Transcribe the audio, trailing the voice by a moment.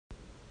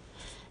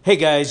Hey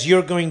guys,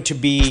 you're going to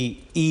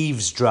be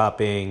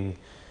eavesdropping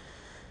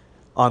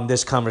on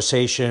this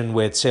conversation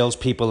with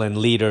salespeople and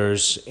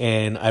leaders,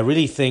 and I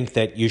really think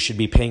that you should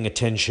be paying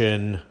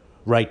attention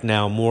right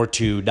now more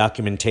to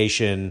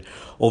documentation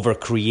over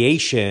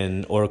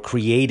creation or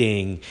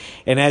creating.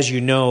 And as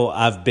you know,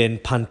 I've been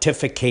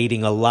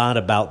pontificating a lot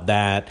about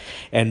that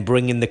and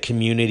bringing the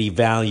community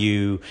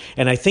value.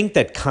 And I think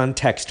that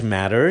context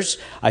matters.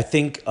 I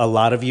think a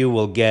lot of you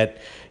will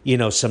get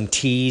some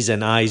T's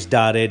and I's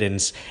dotted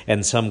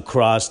and some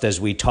crossed as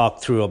we talk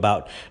through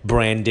about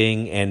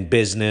branding and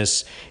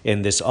business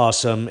in this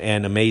awesome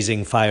and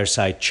amazing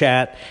fireside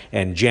chat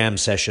and jam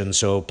session.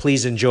 So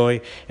please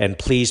enjoy and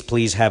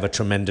please have a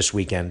tremendous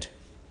weekend.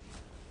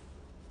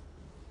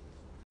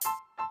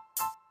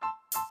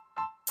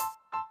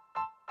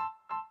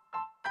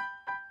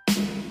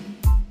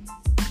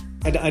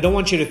 I don't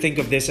want you to think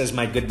of this as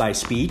my goodbye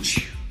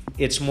speech.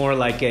 It's more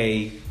like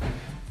a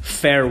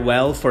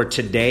farewell for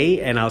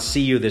today, and I'll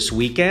see you this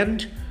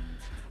weekend.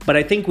 But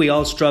I think we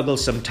all struggle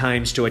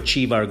sometimes to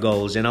achieve our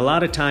goals. And a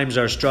lot of times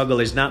our struggle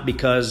is not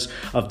because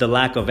of the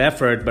lack of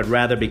effort, but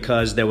rather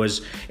because there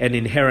was an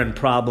inherent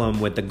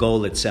problem with the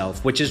goal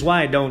itself, which is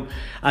why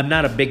I'm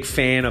not a big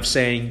fan of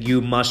saying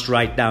you must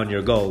write down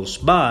your goals.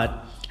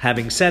 But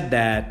having said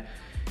that,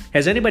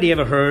 has anybody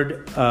ever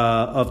heard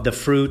of the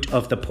fruit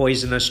of the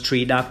poisonous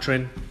tree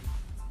doctrine?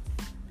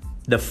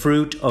 The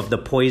fruit of the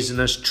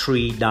poisonous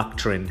tree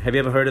doctrine. Have you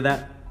ever heard of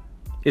that?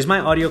 Is my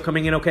audio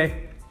coming in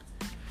okay?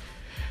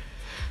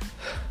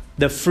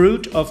 The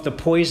fruit of the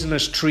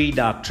poisonous tree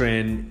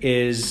doctrine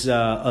is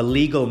a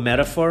legal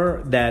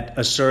metaphor that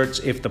asserts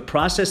if the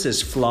process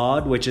is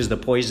flawed, which is the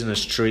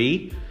poisonous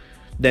tree,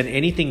 then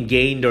anything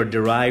gained or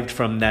derived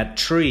from that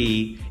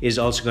tree is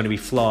also going to be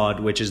flawed,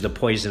 which is the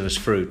poisonous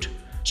fruit.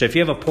 So if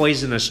you have a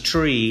poisonous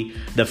tree,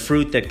 the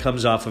fruit that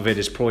comes off of it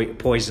is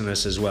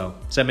poisonous as well.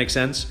 Does that make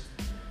sense?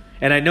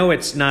 And I know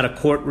it's not a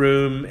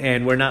courtroom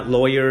and we're not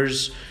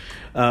lawyers,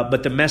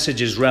 but the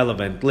message is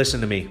relevant.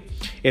 Listen to me.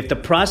 If the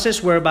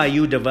process whereby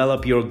you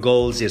develop your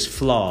goals is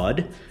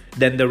flawed,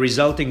 then the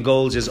resulting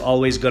goals is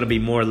always going to be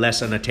more or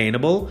less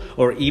unattainable,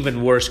 or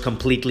even worse,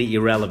 completely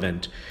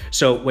irrelevant.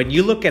 So when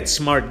you look at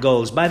SMART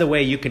goals, by the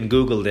way, you can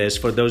Google this.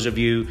 For those of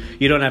you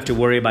don't have to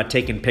worry about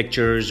taking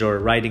pictures or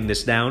writing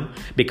this down,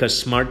 because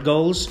SMART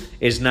goals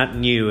is not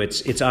new.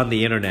 It's on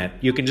the internet.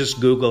 You can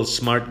just Google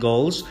SMART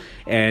goals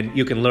and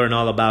you can learn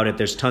all about it.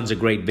 There's tons of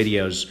great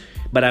videos.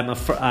 But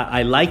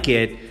I like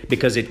it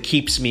because it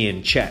keeps me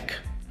in check.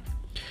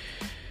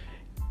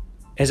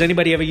 Has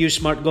anybody ever used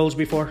SMART goals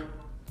before?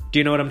 Do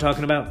you know what I'm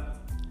talking about?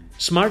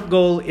 SMART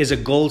goal is a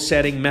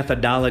goal-setting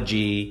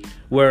methodology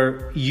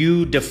where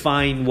you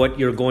define what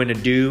you're going to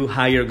do,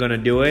 how you're going to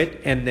do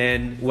it, and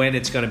then when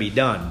it's going to be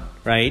done,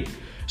 right?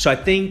 So I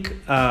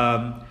think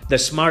the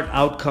SMART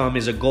outcome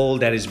is a goal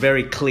that is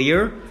very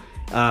clear.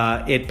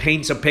 It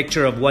paints a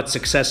picture of what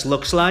success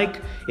looks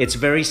like. It's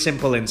very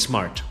simple and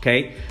smart,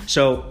 okay?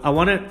 So I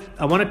want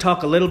to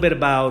talk a little bit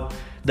about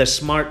the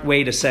smart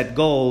way to set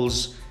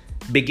goals,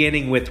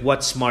 beginning with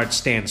what SMART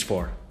stands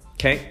for,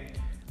 okay?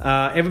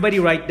 Everybody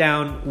write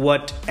down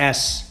what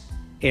S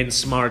in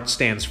SMART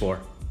stands for.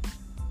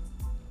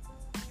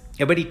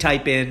 Everybody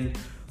type in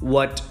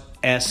what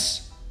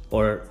S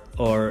or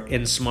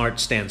in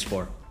SMART stands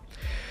for.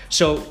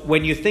 So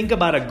when you think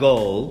about a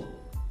goal,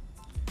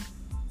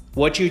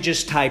 what you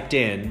just typed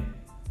in,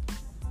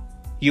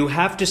 you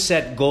have to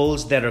set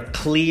goals that are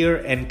clear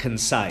and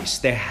concise.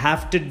 They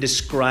have to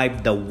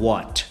describe the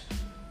what.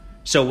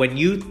 So when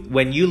you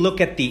look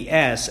at the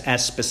S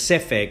as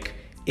specific,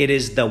 it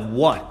is the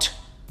what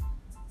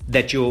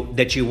that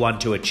you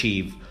want to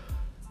achieve.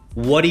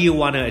 What do you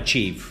want to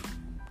achieve?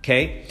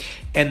 Okay?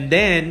 And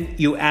then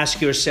you ask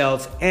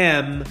yourself,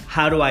 M,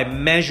 how do I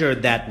measure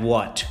that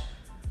what?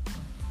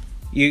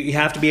 You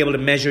have to be able to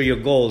measure your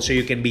goals so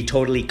you can be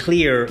totally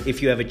clear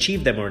if you have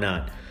achieved them or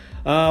not.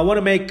 I want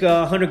to make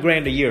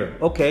 $100,000 a year.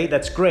 Okay,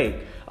 that's great.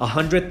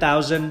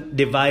 100,000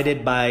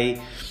 divided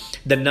by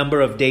the number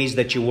of days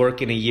that you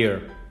work in a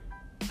year.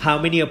 How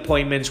many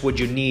appointments would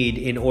you need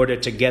in order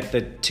to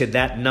get to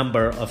that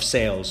number of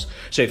sales?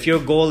 So if your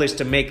goal is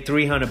to make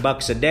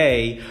 $300 a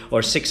day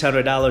or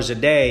 $600 a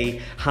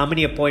day, how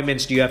many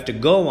appointments do you have to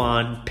go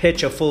on,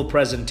 pitch a full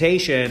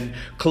presentation,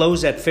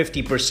 close at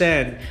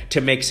 50%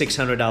 to make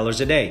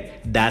 $600 a day?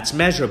 That's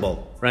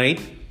measurable, right?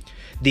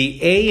 The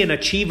A in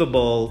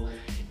achievable,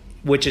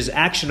 which is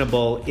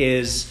actionable,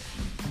 is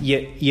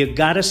you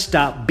gotta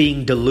stop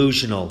being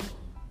delusional.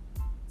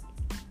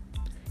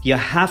 You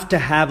have to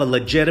have a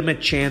legitimate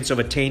chance of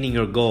attaining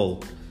your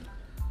goal.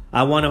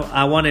 I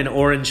want an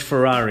orange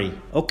Ferrari.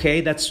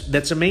 Okay,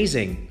 that's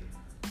amazing.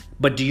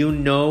 But do you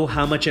know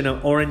how much an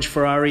orange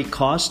Ferrari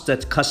costs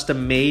that's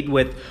custom made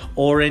with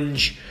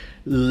orange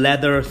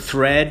leather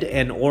thread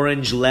and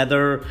orange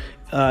leather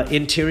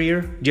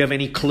interior? Do you have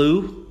any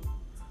clue?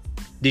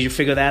 Did you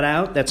figure that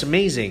out? That's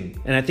amazing.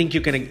 And I think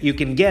you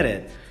can get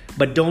it.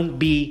 But don't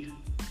be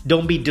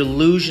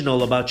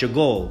delusional about your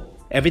goal.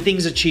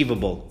 Everything's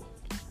achievable.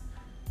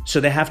 So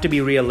they have to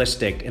be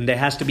realistic, and there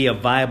has to be a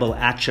viable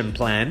action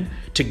plan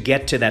to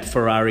get to that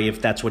Ferrari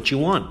if that's what you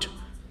want.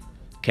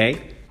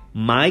 Okay?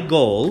 My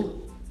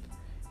goal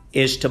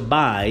is to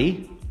buy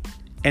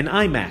an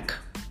iMac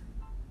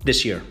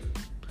this year.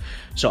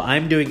 So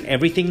I'm doing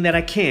everything that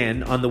I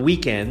can on the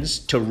weekends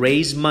to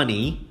raise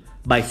money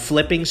by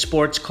flipping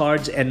sports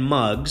cards and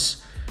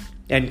mugs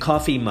and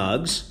coffee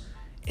mugs.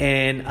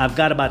 And I've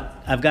got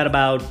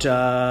about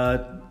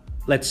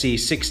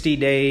 60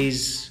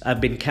 days.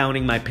 I've been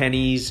counting my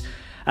pennies.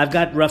 I've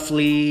got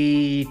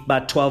roughly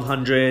about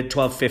 1,200,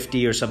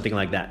 1,250 or something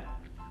like that.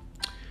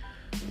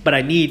 But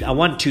I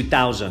want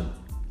 2,000,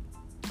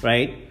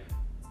 right?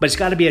 But it's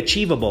got to be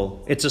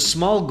achievable. It's a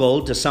small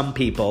goal to some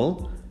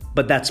people,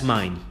 but that's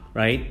mine,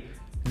 right?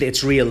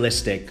 It's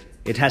realistic.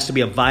 It has to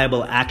be a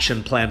viable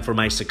action plan for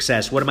my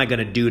success. What am I going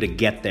to do to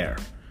get there?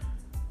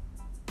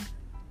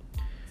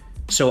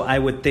 So I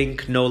would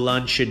think no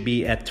lunch should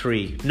be at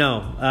 3.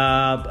 No,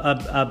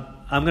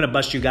 I'm going to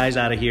bust you guys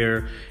out of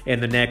here in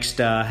the next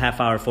half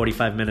hour,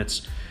 45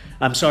 minutes.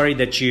 I'm sorry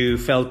that you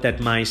felt that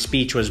my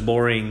speech was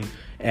boring,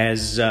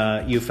 as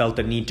you felt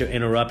the need to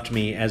interrupt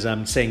me as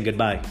I'm saying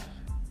goodbye.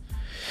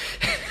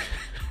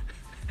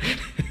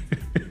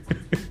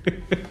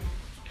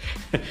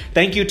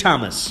 Thank you,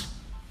 Thomas.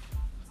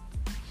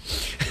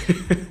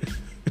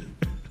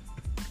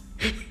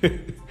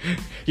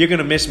 You're going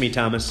to miss me,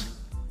 Thomas.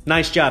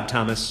 Nice job,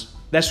 Thomas.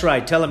 That's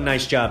right. Tell him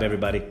nice job,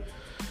 everybody.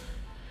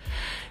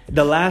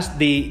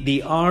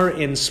 The R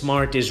in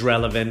SMART is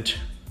relevant.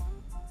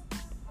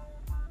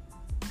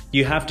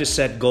 You have to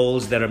set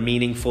goals that are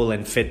meaningful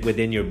and fit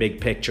within your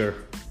big picture,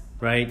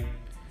 right?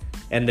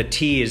 And the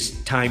T is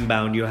time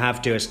bound. You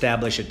have to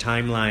establish a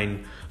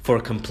timeline for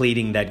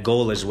completing that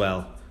goal as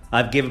well.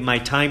 I've given my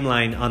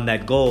timeline on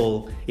that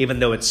goal, even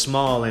though it's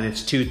small and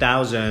it's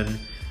 2,000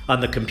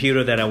 on the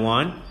computer that I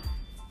want,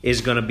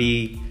 is going to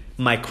be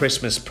my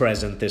Christmas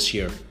present this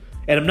year.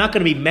 And I'm not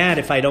going to be mad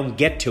if I don't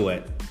get to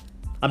it.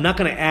 I'm not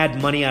going to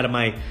add money out of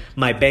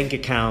my bank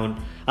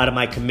account, out of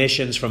my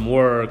commissions from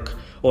work,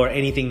 or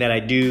anything that I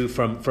do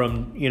from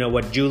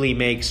what Julie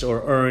makes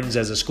or earns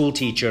as a school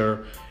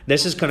teacher.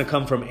 This is going to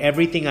come from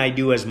everything I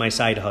do as my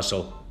side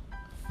hustle.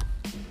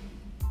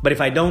 But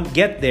if I don't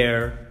get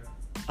there,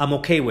 I'm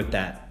okay with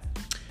that.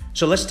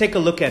 So let's take a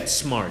look at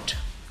SMART,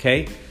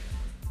 okay?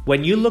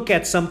 When you look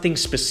at something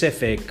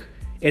specific,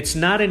 it's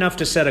not enough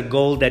to set a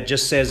goal that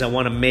just says I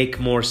want to make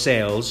more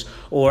sales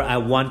or I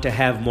want to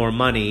have more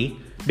money.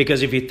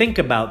 Because if you think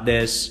about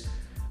this,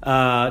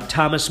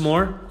 Thomas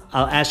Moore,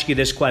 I'll ask you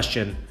this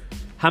question.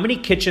 How many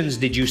kitchens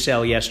did you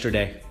sell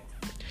yesterday?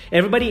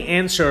 Everybody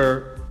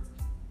answer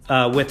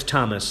with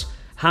Thomas.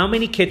 How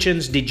many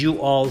kitchens did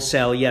you all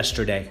sell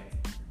yesterday?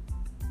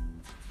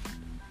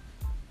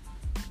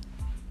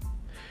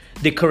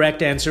 The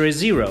correct answer is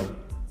 0.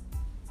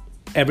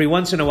 Every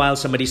once in a while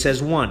somebody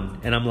says 1,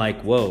 and I'm like,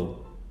 whoa.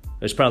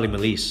 There's probably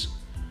Melise.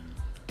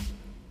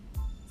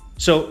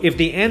 So if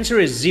the answer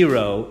is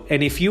 0,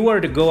 and if you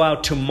were to go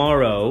out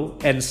tomorrow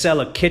and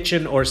sell a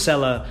kitchen or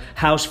sell a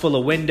house full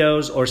of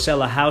windows or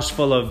sell a house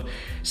full of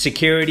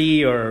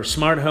security or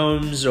smart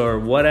homes or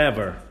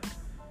whatever,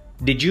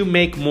 did you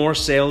make more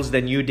sales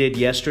than you did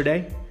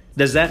yesterday?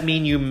 Does that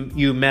mean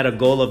you met a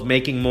goal of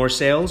making more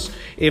sales?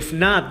 If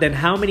not, then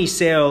how many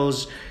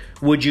sales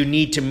would you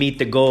need to meet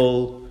the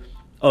goal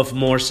of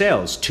more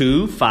sales?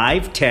 2,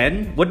 5,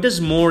 10? What does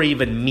more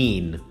even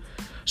mean?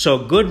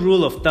 So a good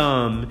rule of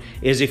thumb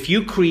is if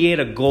you create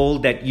a goal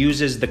that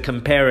uses the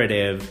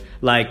comparative,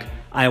 like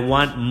I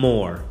want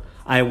more,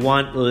 I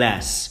want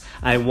less,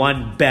 I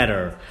want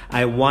better,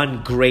 I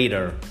want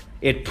greater,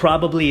 it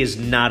probably is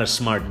not a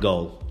SMART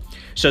goal.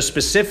 So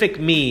specific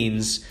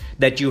means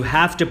that you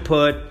have to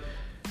put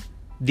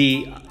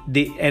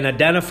and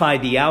identify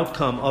the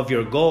outcome of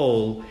your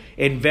goal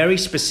in very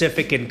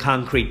specific and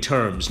concrete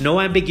terms. No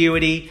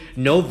ambiguity,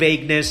 no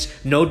vagueness,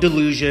 no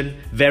delusion,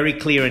 very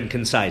clear and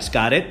concise.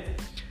 Got it?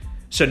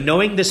 So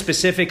knowing the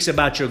specifics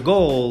about your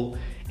goal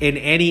in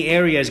any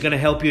area is going to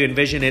help you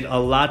envision it a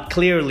lot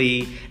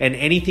clearly, and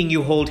anything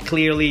you hold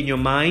clearly in your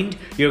mind,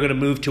 you're going to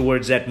move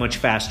towards that much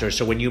faster.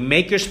 So when you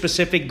make your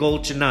specific goal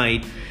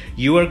tonight,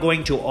 you are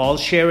going to all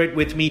share it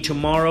with me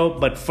tomorrow,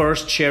 but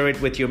first share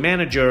it with your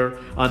manager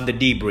on the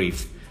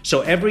debrief.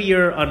 So every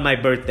year on my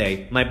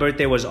birthday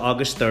was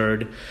August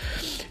 3rd,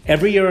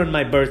 every year on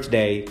my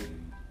birthday,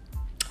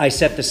 I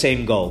set the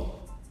same goal.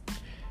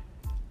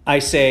 I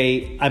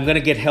say, I'm going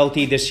to get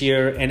healthy this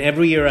year, and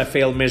every year I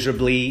fail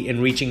miserably in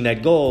reaching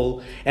that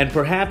goal, and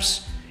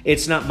perhaps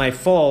it's not my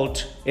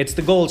fault, it's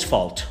the goal's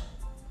fault.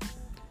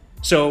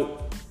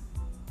 So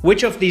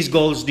which of these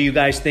goals do you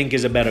guys think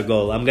is a better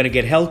goal? I'm going to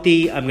get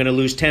healthy, I'm going to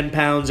lose 10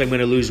 pounds, I'm going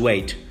to lose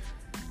weight.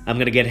 I'm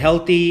going to get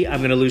healthy, I'm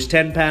going to lose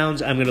 10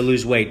 pounds, I'm going to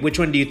lose weight. Which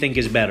one do you think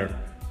is better?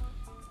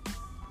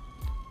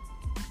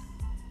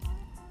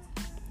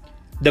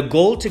 The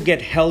goal to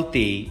get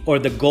healthy or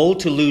the goal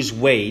to lose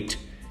weight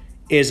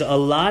is a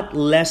lot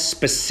less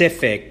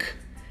specific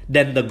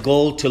than the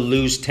goal to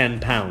lose 10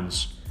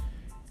 pounds.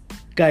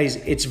 Guys,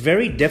 it's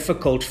very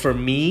difficult for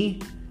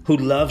me, who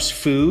loves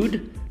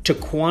food, to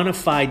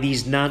quantify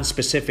these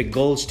non-specific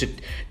goals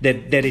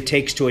that it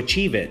takes to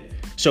achieve it.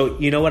 So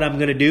you know what I'm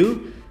going to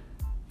do?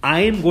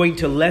 I am going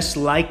to less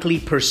likely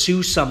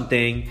pursue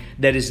something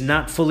that is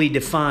not fully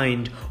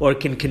defined or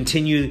can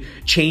continue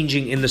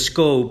changing in the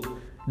scope.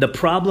 The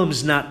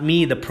problem's not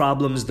me, the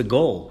problem's the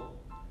goal.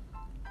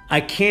 I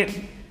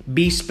can't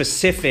be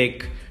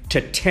specific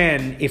to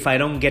 10 if I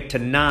don't get to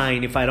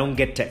 9, if I don't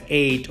get to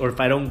 8, or if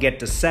I don't get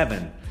to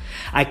 7.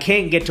 I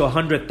can't get to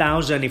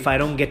 100,000 if I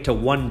don't get to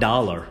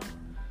 $1.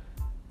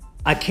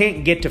 I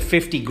can't get to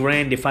 50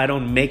 grand if I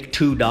don't make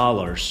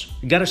 $2.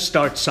 You got to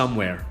start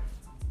somewhere.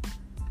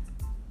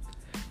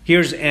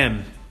 Here's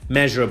M,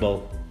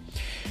 measurable.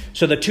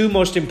 So the two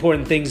most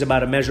important things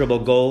about a measurable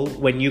goal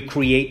when you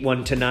create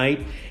one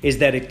tonight is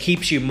that it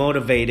keeps you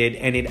motivated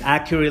and it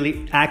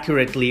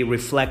accurately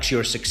reflects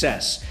your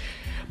success.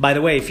 By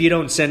the way, if you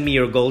don't send me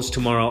your goals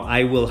tomorrow,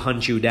 I will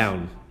hunt you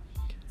down.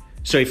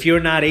 So if you're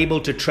not able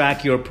to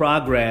track your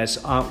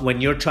progress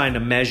when you're trying to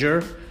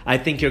measure, I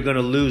think you're going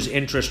to lose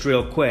interest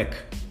real quick.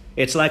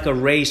 It's like a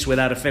race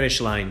without a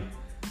finish line.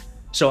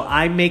 So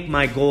I make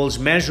my goals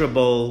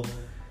measurable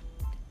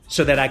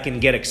so that I can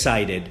get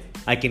excited.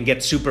 I can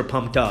get super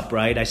pumped up,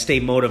 right? I stay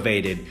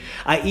motivated.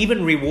 I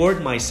even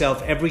reward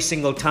myself every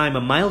single time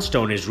a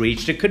milestone is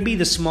reached. It could be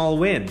the small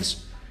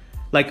wins.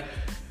 Like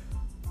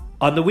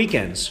on the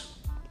weekends,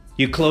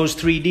 you close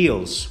 3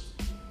 deals.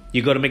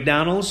 You go to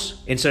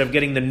McDonald's, instead of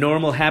getting the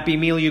normal Happy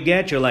Meal you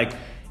get, you're like,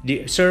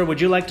 sir,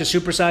 would you like to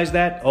supersize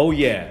that? Oh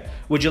yeah.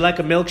 Would you like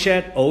a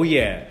milkshake? Oh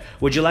yeah.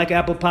 Would you like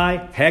apple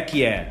pie? Heck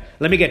yeah.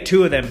 Let me get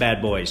 2 of them bad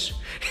boys.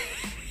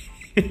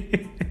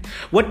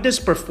 What does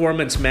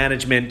performance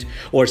management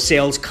or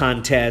sales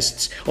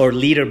contests or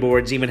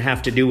leaderboards even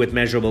have to do with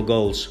measurable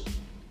goals?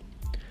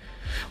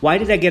 Why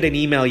did I get an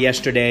email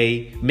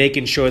yesterday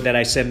making sure that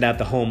I send out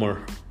the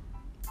homer?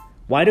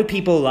 Why do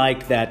people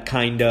like that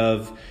kind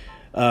of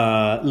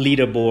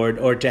leaderboard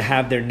or to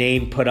have their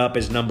name put up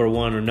as number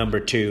 1 or number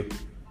 2?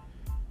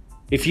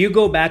 If you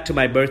go back to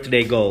my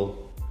birthday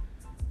goal,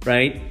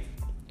 right?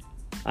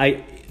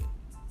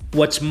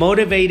 What's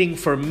motivating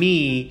for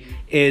me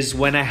is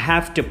when I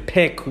have to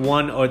pick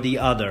one or the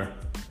other.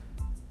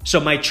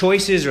 So my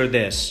choices are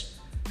this.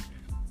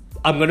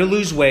 I'm going to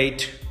lose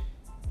weight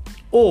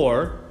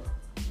or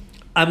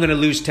I'm going to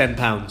lose 10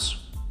 pounds.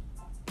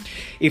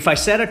 If I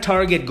set a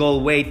target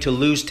goal weight to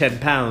lose 10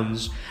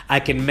 pounds,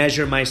 I can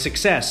measure my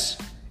success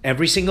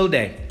every single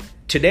day.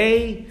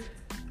 Today,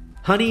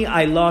 honey,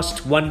 I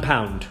lost 1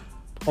 pound.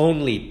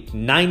 Only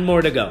 9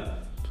 more to go.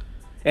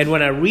 And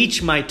when I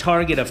reach my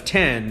target of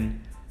 10,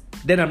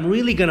 then I'm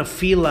really going to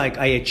feel like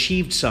I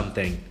achieved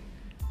something.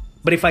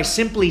 But if I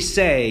simply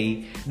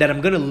say that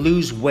I'm going to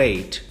lose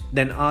weight,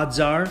 then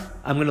odds are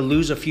I'm going to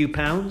lose a few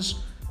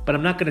pounds, but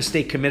I'm not going to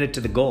stay committed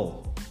to the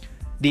goal.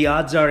 The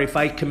odds are if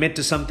I commit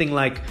to something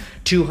like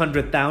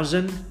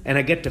 200,000 and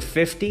I get to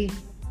 50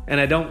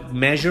 and I don't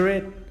measure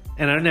it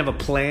and I don't have a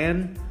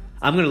plan,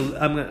 I'm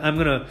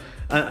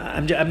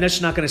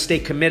just not going to stay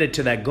committed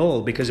to that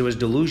goal because it was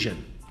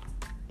delusion.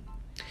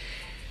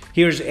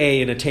 Here's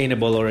A, an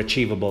attainable or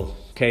achievable.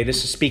 Okay,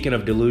 this is speaking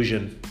of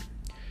delusion.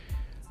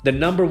 The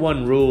number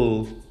 1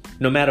 rule,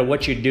 no matter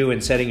what you do in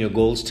setting your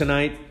goals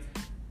tonight,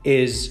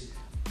 is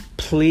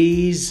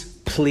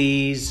please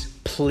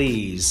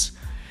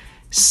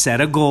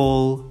set a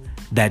goal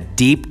that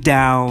deep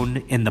down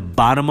in the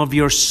bottom of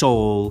your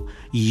soul,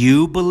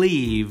 you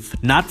believe,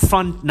 not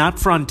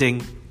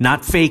fronting,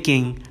 not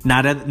faking,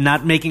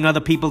 not making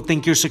other people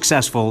think you're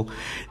successful,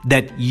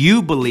 that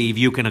you believe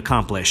you can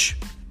accomplish.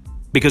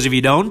 Because if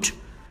you don't,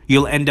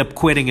 you'll end up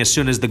quitting as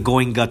soon as the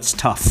going gets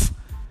tough.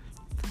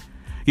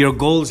 Your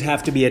goals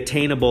have to be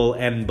attainable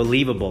and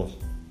believable.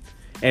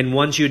 And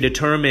once you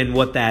determine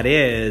what that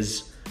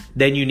is,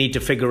 then you need to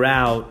figure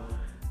out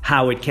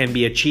how it can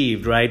be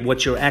achieved, right?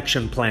 What's your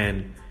action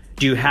plan?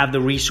 Do you have the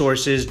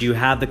resources? Do you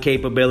have the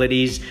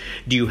capabilities?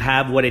 Do you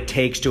have what it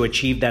takes to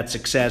achieve that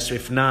success?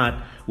 If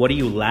not, what are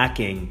you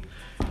lacking?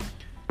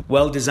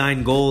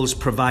 Well-designed goals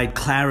provide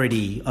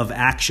clarity of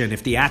action.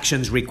 If the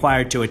actions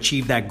required to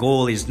achieve that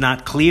goal is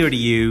not clear to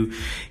you,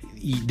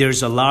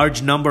 there's a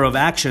large number of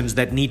actions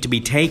that need to be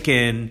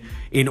taken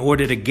in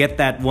order to get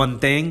that one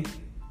thing,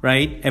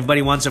 right?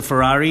 Everybody wants a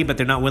Ferrari, but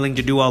they're not willing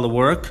to do all the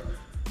work.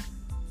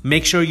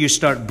 Make sure you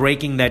start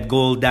breaking that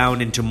goal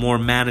down into more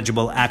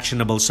manageable,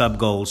 actionable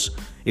sub-goals.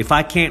 If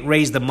I can't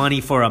raise the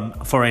money for an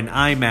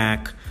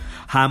iMac,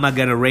 how am I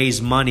going to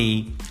raise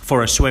money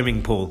for a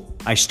swimming pool?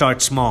 I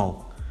start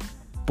small.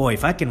 Boy,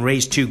 if I can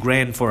raise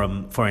 $2,000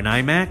 for an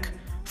iMac,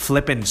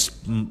 flipping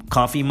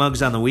coffee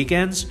mugs on the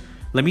weekends,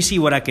 let me see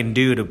what I can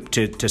do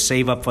to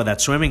save up for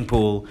that swimming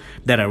pool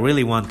that I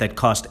really want that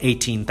cost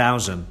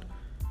 $18,000.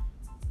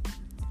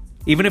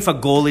 Even if a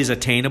goal is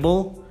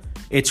attainable,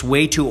 it's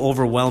way too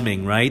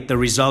overwhelming, right? The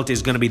result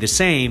is going to be the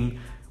same.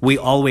 We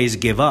always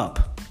give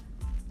up.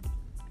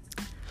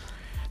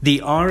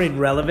 The R in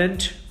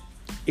relevant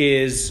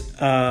is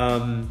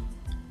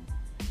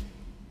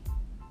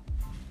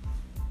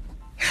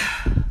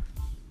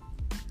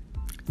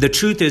The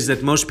truth is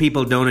that most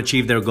people don't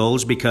achieve their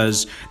goals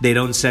because they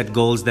don't set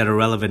goals that are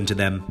relevant to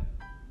them.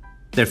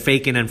 They're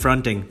faking and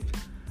fronting.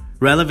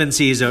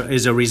 Relevancy is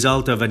a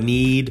result of a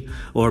need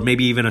or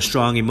maybe even a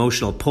strong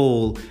emotional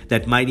pull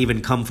that might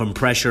even come from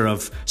pressure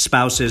of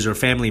spouses or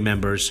family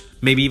members,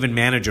 maybe even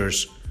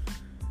managers.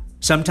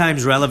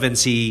 Sometimes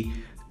relevancy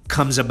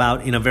comes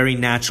about in a very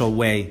natural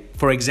way.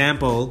 For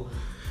example,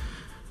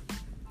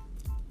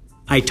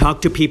 I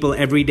talk to people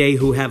every day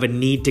who have a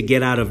need to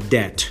get out of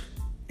debt.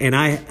 And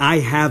I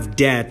have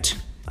debt.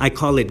 I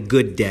call it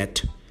good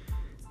debt,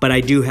 but I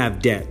do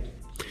have debt.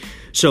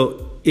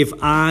 So if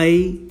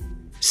I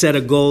set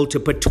a goal to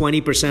put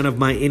 20% of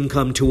my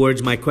income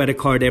towards my credit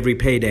card every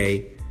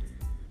payday,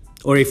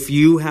 or if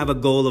you have a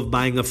goal of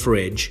buying a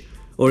fridge,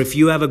 or if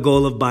you have a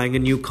goal of buying a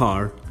new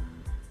car,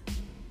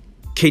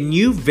 can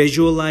you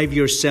visualize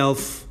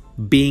yourself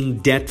being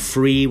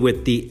debt-free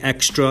with the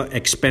extra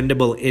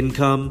expendable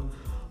income,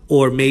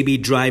 or maybe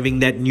driving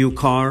that new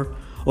car,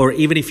 or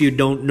even if you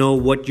don't know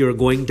what you're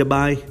going to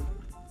buy?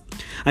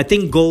 I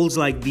think goals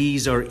like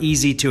these are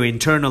easy to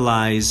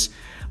internalize,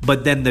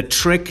 but then the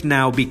trick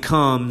now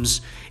becomes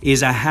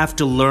is I have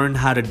to learn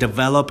how to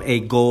develop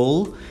a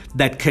goal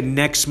that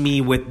connects me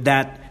with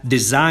that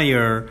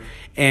desire,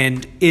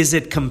 and is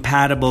it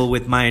compatible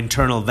with my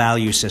internal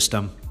value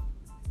system?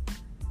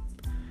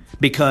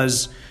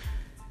 Because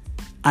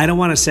I don't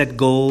want to set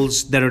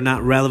goals that are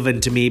not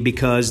relevant to me,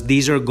 because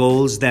these are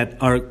goals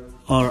that are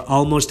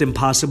almost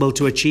impossible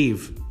to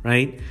achieve,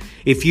 right?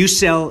 If you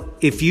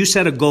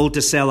set a goal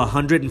to sell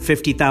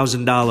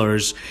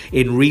 $150,000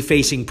 in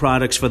refacing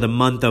products for the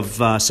month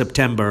of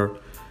September,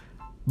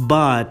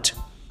 but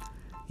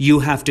you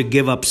have to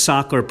give up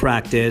soccer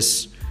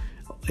practice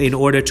in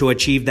order to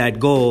achieve that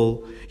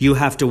goal, you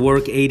have to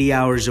work 80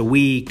 hours a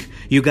week,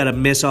 you got to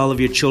miss all of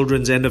your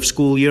children's end of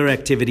school year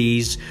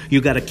activities, you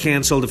got to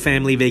cancel the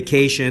family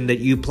vacation that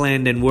you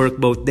planned and work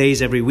both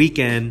days every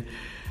weekend,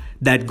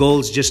 that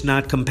goal's just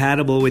not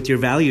compatible with your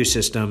value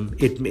system.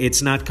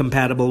 It's not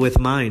compatible with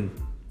mine.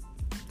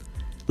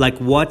 Like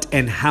what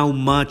and how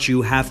much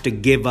you have to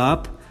give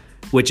up,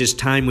 which is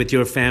time with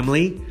your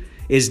family,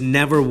 is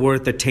never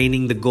worth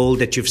attaining the goal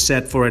that you've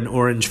set for an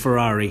orange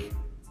Ferrari.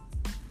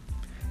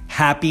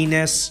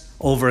 Happiness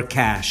over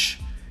cash.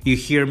 You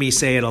hear me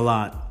say it a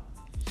lot.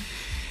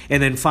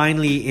 And then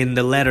finally, in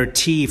the letter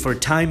T for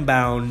time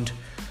bound,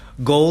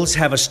 goals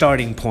have a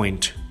starting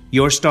point.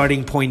 Your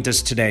starting point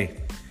is today.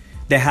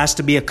 There has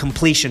to be a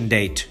completion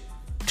date.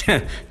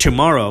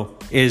 Tomorrow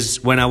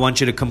is when I want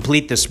you to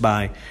complete this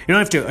by. You don't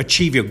have to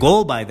achieve your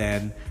goal by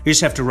then. You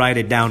just have to write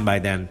it down by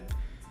then.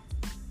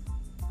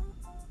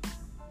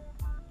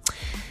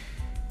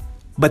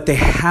 But they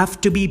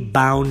have to be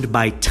bound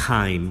by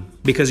time.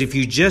 Because if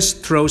you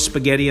just throw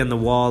spaghetti on the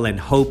wall and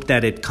hope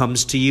that it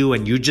comes to you,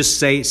 and you just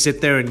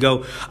sit there and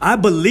go, I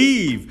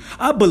believe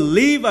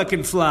I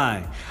can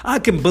fly. I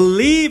can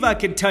believe I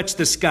can touch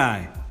the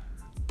sky.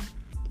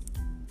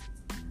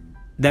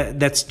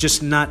 That's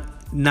just not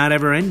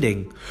ever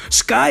ending.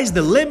 Sky's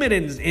the limit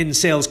in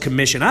sales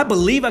commission. I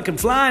believe I can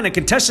fly and I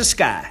can touch the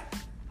sky.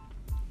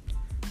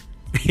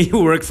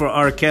 You work for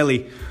R.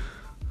 Kelly.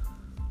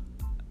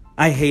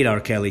 I hate R.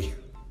 Kelly.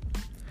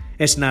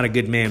 It's not a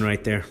good man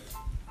right there.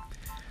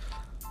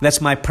 That's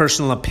my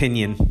personal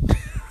opinion.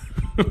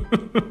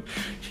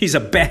 He's a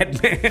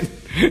bad man.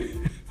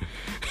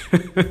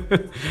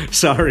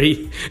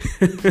 Sorry.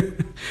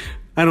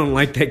 I don't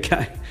like that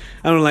guy.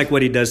 I don't like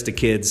what he does to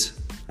kids.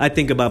 I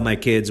think about my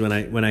kids when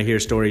I hear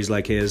stories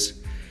like his.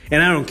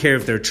 And I don't care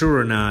if they're true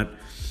or not.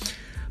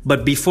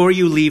 But before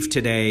you leave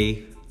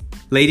today,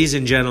 ladies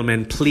and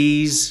gentlemen,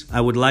 please, I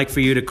would like for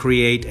you to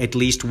create at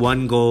least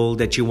one goal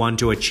that you want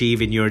to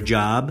achieve in your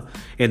job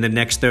in the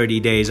next 30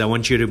 days. I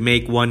want you to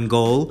make one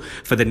goal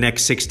for the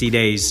next 60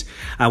 days.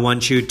 I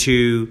want you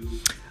to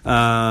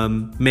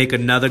make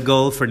another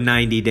goal for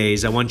 90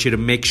 days. I want you to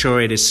make sure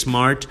it is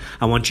smart.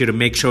 I want you to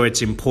make sure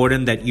it's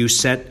important that you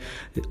set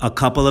a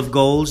couple of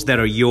goals that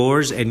are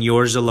yours and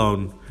yours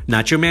alone.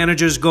 Not your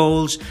manager's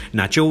goals,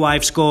 not your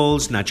wife's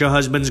goals, not your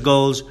husband's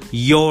goals,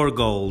 your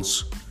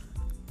goals.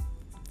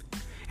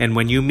 And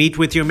when you meet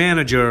with your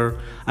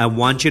manager, I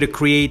want you to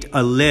create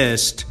a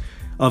list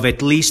of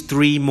at least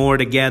 3 more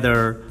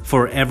together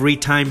for every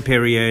time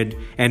period,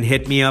 and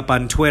hit me up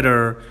on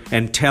Twitter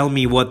and tell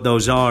me what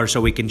those are so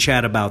we can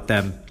chat about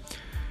them.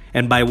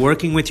 And by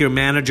working with your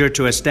manager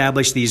to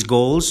establish these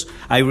goals,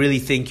 I really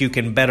think you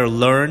can better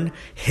learn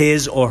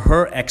his or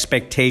her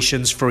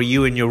expectations for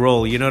you and your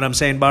role. You know what I'm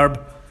saying,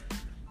 Barb?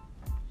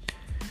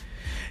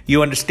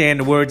 You understand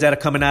the words that are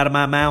coming out of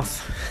my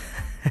mouth?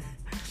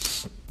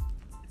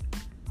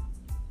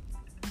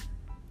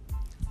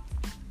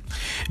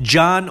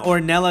 John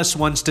Ornelas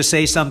wants to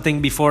say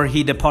something before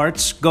he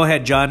departs. Go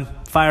ahead, John.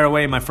 Fire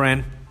away, my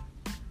friend.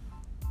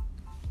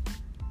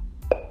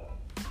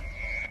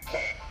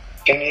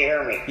 Can you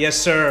hear me? Yes,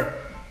 sir.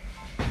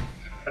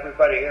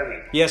 Everybody hear me?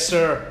 Yes,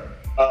 sir.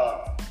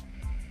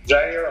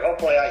 Zaire,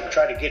 hopefully I can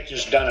try to get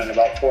this done in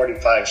about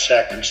 45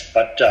 seconds.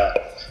 But,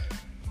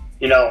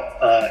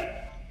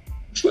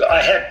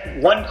 I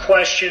had one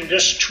question.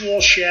 This tool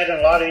shed and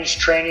a lot of these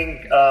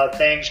training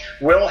things,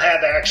 we'll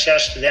have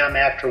access to them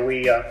after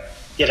we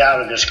get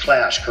out of this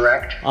class,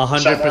 correct?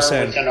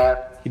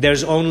 100%.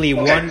 There's only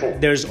one. Cool.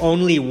 There's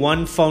only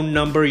one phone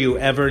number you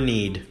ever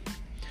need.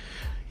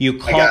 You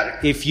call.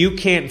 If you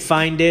can't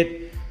find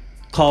it,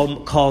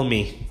 call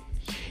me.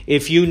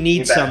 If you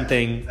need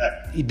something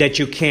that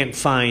you can't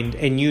find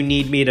and you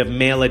need me to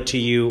mail it to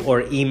you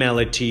or email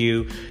it to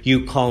you,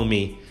 you call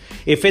me.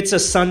 If it's a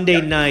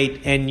Sunday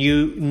night and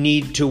you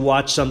need to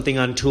watch something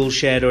on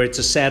Toolshed, or it's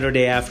a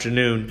Saturday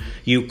afternoon,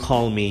 you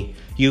call me.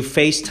 You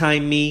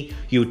FaceTime me,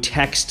 you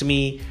text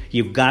me,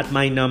 you've got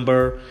my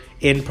number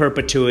in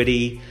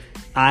perpetuity.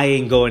 I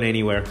ain't going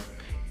anywhere.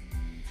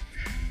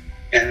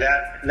 And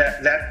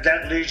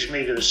that leads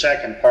me to the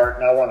second part,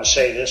 and I want to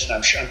say this,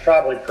 and I'm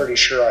probably pretty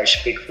sure I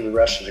speak for the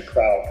rest of the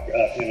crowd,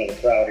 the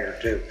crowd here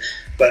too.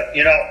 But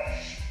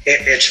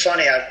it's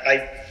funny.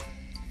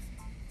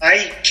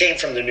 I came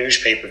from the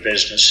newspaper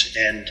business,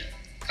 and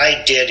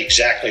I did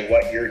exactly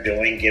what you're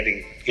doing,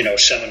 giving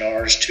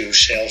seminars to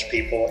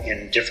salespeople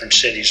in different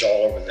cities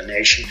all over the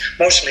nation,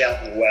 mostly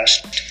out in the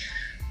West.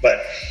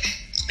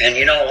 And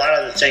a lot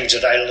of the things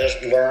that I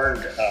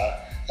learned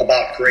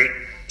about great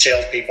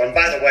salespeople, and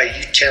by the way,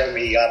 you tear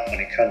me up when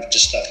it comes to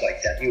stuff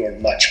like that. You are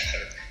much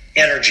better.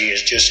 Energy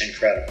is just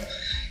incredible.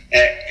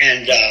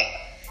 And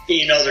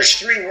there's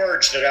three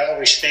words that I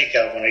always think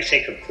of when I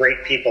think of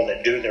great people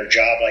that do their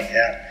job like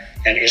that,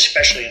 and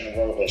especially in the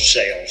world of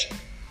sales: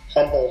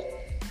 humble,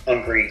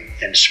 hungry,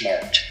 and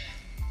smart.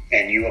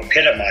 And you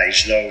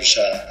epitomize those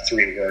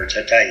three words.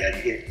 I tell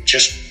you,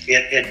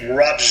 it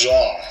rubs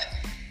off.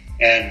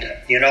 And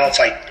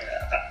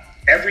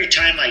every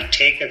time I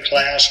take a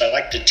class, I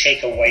like to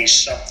take away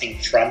something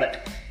from it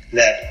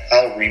that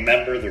I'll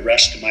remember the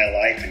rest of my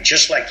life. And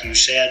just like you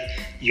said,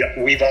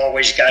 we've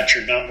always got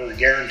your number.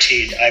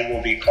 Guaranteed, I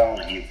will be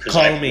calling you because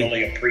I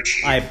really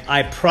appreciate it.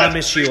 I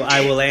promise you,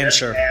 I will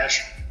answer.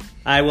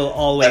 I will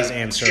always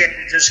answer.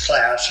 This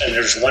class, and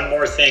there's one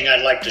more thing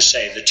I'd like to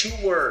say. The two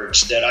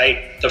words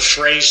the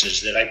phrases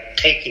that I'm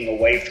taking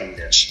away from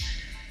this,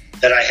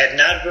 that I had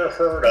never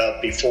heard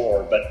of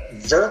before, but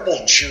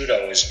verbal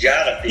judo has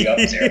got to be up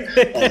there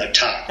on the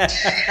top.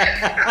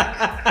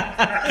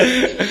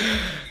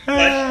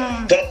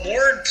 but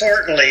more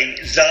importantly,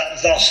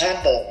 the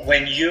humble.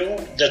 When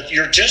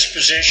your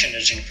disposition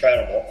is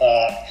incredible.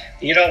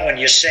 When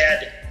you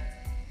said,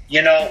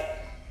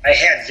 I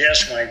had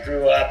this when I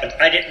grew up, and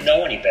I didn't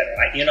know any better.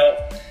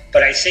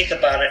 But I think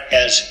about it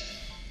as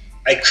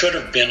I could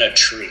have been a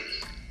tree.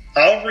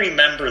 I'll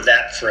remember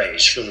that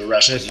phrase for the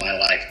rest of my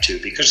life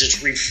too, because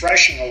it's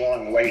refreshing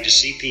along the way to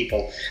see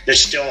people that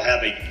still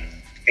have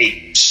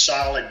a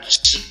solid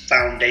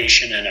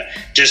foundation and a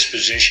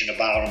disposition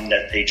about them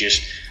that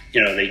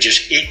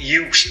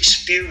you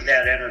spew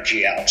that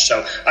energy out.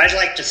 So I'd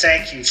like to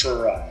thank you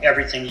for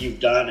everything you've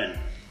done,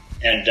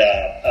 and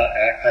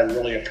I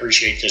really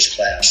appreciate this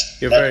class.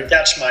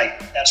 That's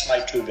my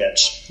 2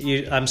 bits.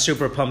 I'm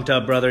super pumped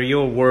up, brother.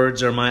 Your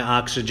words are my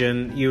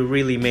oxygen. You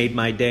really made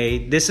my day.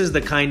 This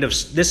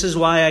is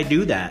why I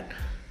do that.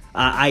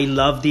 I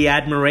love the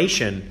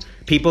admiration.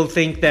 People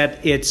think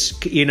that it's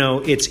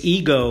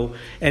ego,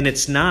 and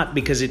it's not,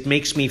 because it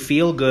makes me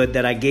feel good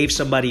that I gave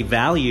somebody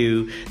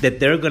value, that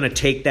they're going to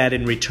take that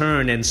in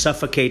return and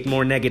suffocate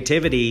more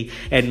negativity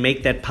and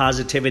make that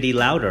positivity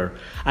louder.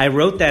 I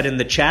wrote that in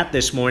the chat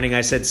this morning.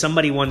 I said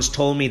somebody once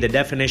told me the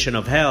definition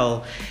of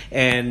hell,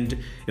 and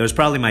it was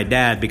probably my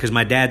dad, because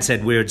my dad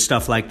said weird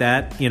stuff like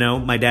that.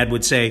 My dad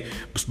would say,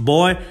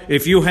 "Boy,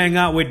 if you hang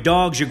out with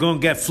dogs, you're going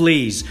to get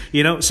fleas."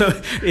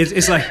 So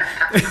it's like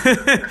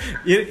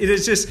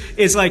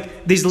it's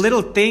like these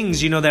little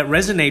things, that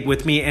resonate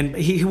with me. And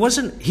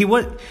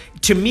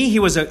to me, he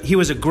was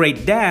a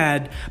great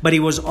dad, but he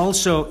was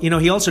also,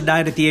 he also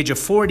died at the age of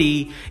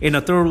 40 in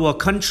a third world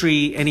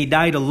country, and he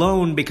died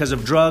alone because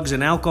of drugs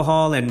and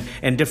alcohol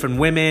and different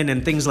women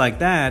and things like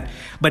that.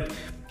 But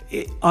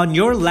on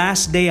your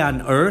last day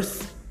on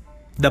earth,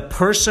 the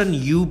person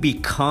you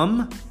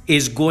become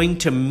is going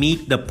to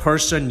meet the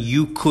person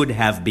you could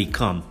have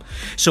become.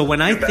 So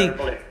when I think,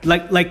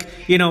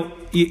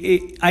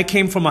 I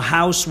came from a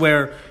house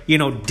where,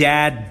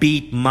 dad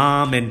beat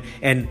mom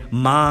and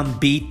mom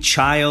beat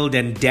child,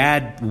 and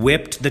dad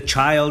whipped the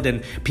child,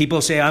 and people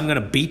say, I'm going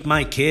to beat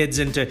my kids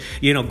into,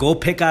 go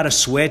pick out a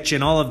switch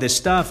and all of this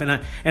stuff. And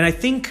I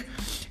think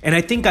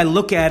I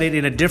look at it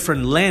in a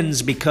different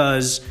lens,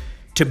 because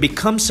to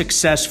become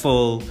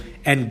successful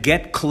and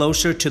get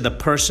closer to the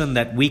person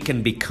that we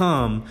can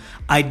become,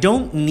 I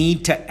don't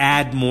need to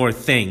add more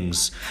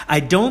things. I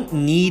don't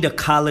need a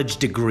college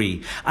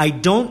degree. I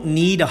don't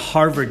need a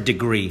Harvard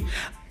degree.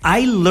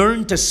 I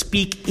learned to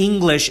speak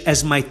English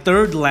as my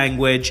third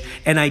language,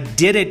 and I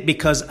did it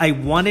because I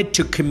wanted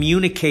to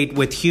communicate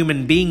with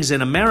human beings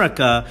in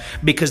America,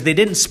 because they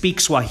didn't speak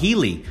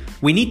Swahili.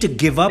 We need to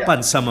give up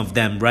on some of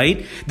them,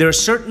 right? There are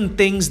certain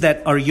things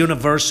that are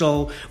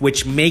universal,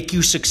 which make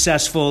you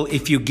successful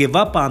if you give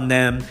up on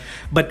them.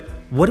 But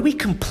what are we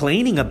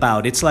complaining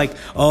about? It's like,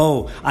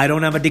 oh, I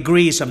don't have a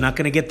degree, so I'm not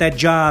going to get that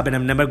job, and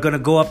I'm never going to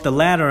go up the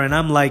ladder. And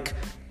I'm like,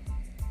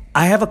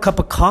 I have a cup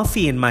of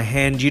coffee in my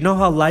hand. Do you know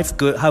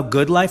how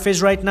good life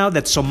is right now?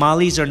 That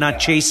Somalis are not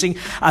chasing.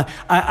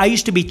 I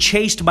used to be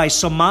chased by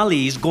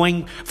Somalis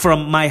going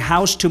from my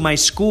house to my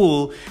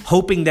school,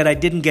 hoping that I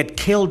didn't get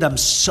killed. I'm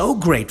so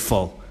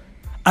grateful.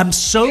 I'm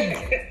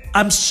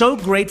so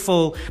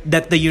grateful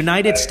that the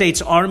United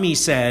States Army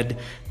said,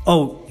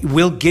 oh,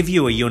 we'll give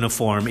you a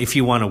uniform if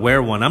you want to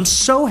wear one. I'm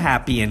so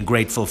happy and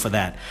grateful for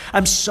that.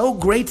 I'm so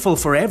grateful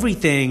for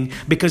everything,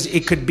 because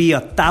it could be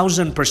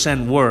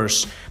 1,000%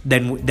 worse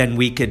than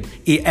we could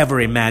ever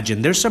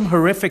imagine. There's some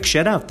horrific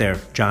shit out there,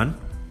 John.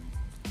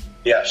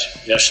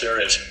 Yes, there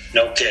is.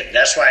 No kidding.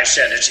 That's why I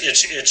said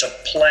it's a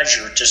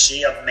pleasure to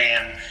see a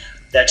man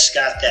that's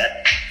got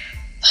that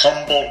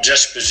humble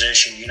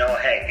disposition. You know,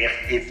 hey,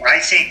 if I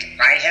think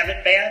I have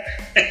it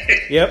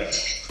bad. Yep.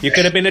 You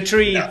could have been a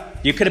tree. No.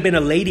 You could have been a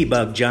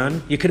ladybug,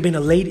 John. You could have been a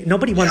lady.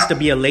 Nobody wants to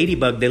be a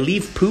ladybug. They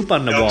leave poop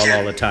on the wall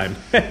all the time.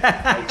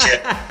 Okay.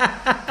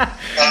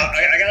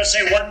 I got to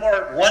say one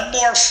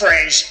more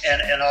phrase,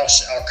 and I'll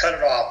cut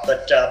it off.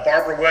 But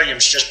Barbara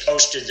Williams just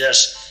posted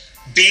this: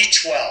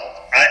 B12.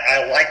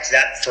 I like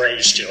that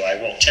phrase too. I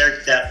will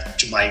take that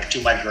to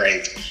my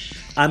grave.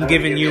 I'm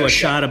giving you a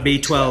shot of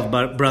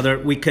B12, brother,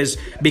 because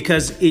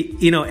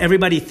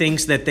everybody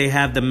thinks that they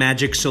have the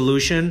magic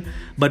solution,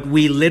 but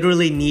we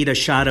literally need a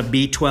shot of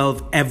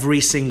B12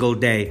 every single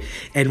day.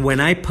 And when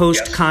I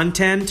post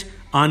content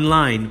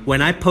online,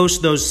 when I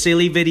post those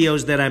silly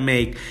videos that I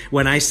make,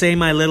 when I say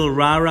my little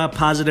rah-rah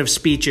positive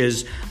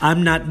speeches,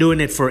 I'm not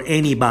doing it for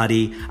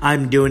anybody.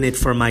 I'm doing it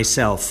for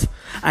myself.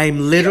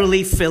 I'm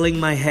literally filling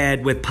my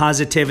head with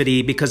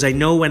positivity, because I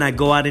know when I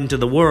go out into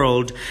the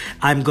world,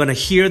 I'm going to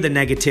hear the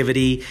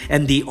negativity,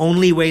 and the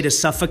only way to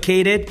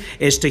suffocate it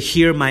is to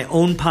hear my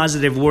own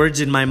positive words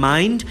in my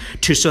mind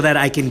so that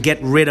I can get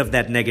rid of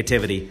that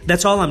negativity.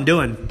 That's all I'm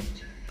doing.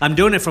 I'm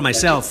doing it for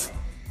myself.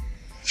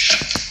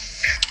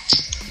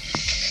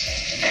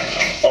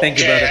 Thank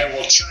you, brother. I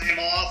will chime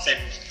off, and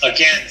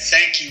again,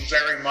 thank you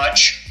very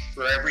much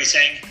for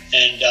everything,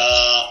 and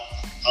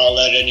I'll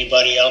let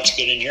anybody else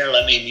get in here.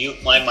 Let me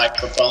mute my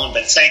microphone,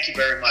 but thank you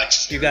very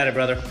much. You got it,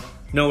 brother.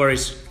 No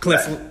worries.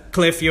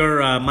 Cliff,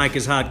 your mic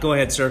is hot. Go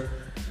ahead, sir.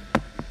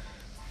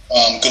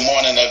 Good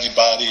morning,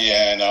 everybody,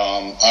 and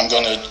I'm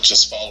going to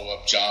just follow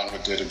up John, who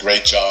did a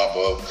great job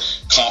of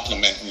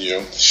complimenting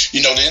you.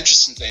 You know, the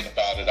interesting thing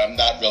about it, I'm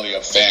not really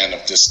a fan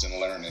of distant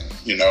learning.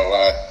 You know,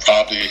 I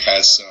probably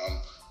had some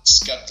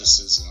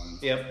skepticism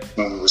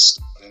when we were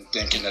starting,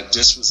 thinking that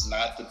this was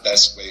not the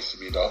best way for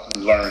me to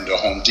learn the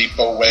Home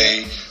Depot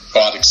way,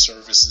 product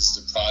services,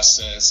 the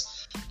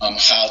process,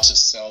 how to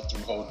sell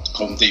through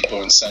Home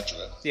Depot, etc.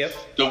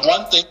 The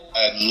one thing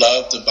I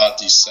loved about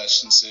these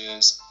sessions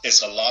is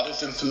it's a lot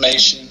of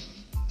information,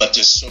 but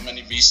there's so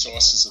many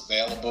resources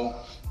available.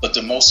 But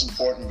the most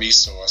important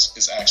resource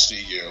is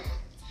actually you.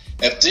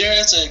 If there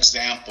is an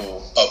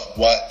example of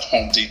what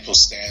Home Depot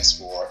stands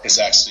for, it's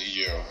actually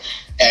you.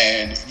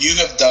 And you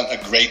have done a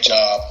great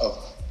job of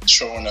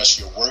showing us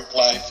your work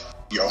life,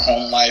 your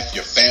home life,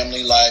 your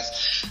family life,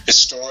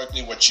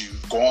 historically what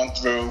you've gone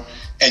through,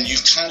 and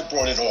you've kind of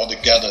brought it all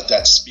together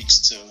that speaks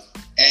to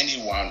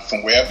anyone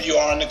from wherever you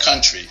are in the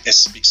country. It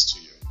speaks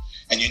to you.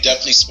 And you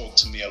definitely spoke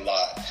to me a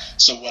lot.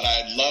 So what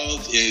I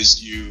love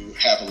is you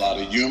have a lot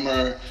of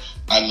humor.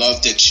 I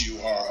love that you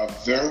are a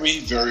very,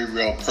 very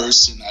real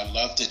person. I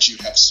love that you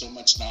have so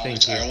much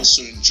knowledge. I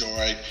also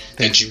enjoy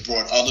that you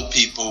brought other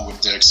people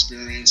with their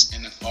experience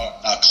in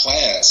our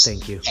class.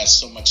 Has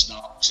so much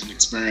knowledge and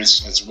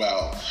experience as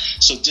well.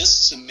 So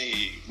this, to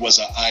me, was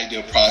an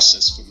ideal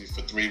process for me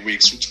for 3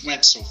 weeks, which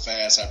went so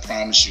fast. I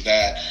promise you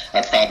that.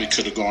 I probably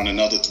could have gone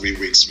another 3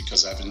 weeks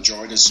because I've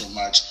enjoyed it so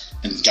much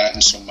and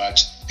gotten so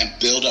much and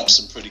build up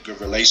some pretty good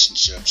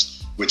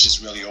relationships, which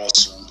is really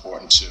also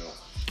important too.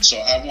 So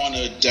I want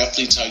to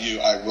definitely tell you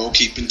I will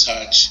keep in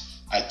touch.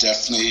 I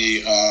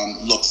definitely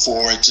look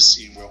forward to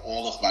seeing where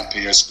all of my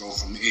peers go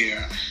from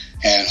here.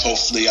 And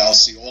hopefully I'll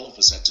see all of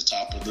us at the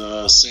top of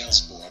the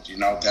sales board. You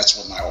know, that's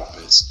what my hope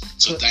is.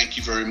 So thank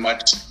you very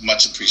much.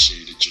 Much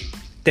appreciated, you.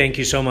 Thank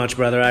you so much,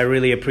 brother. I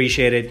really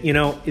appreciate it. You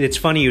know, it's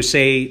funny you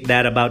say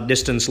that about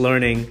distance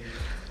learning.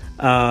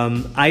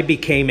 I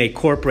became a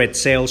corporate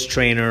sales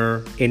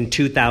trainer in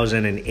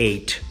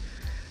 2008.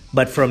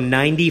 But from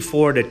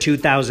 94 to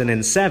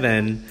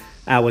 2007,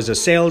 I was a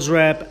sales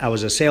rep, I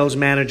was a sales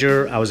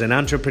manager, I was an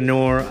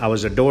entrepreneur, I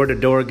was a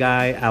door-to-door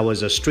guy, I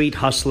was a street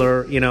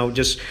hustler,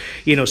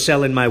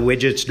 selling my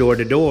widgets door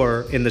to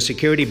door in the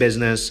security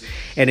business.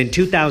 And in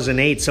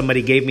 2008,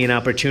 somebody gave me an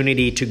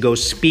opportunity to go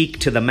speak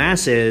to the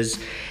masses,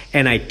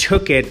 and I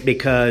took it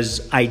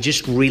because I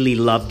just really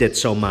loved it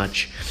so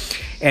much.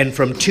 And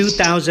from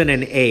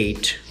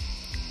 2008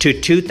 to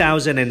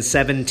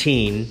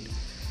 2017,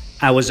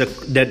 I was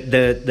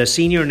the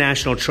senior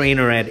national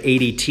trainer at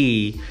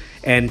ADT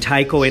and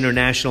Tyco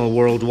International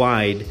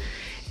Worldwide.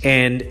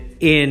 And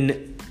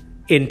in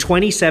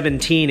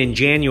 2017, in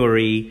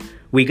January,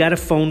 we got a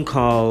phone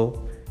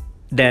call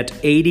that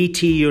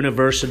ADT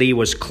University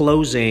was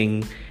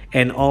closing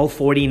and all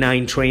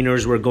 49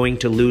 trainers were going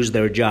to lose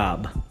their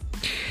job.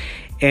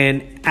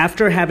 And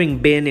after having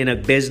been in a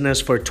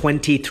business for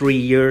 23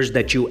 years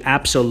that you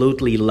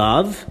absolutely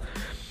love,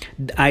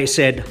 I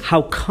said,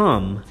 how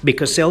come?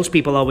 Because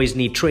salespeople always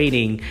need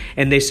training.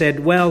 And they said,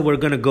 well, we're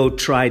going to go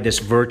try this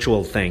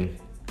virtual thing.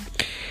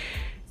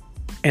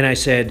 And I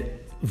said,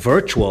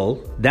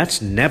 virtual?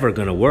 That's never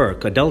going to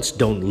work. Adults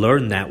don't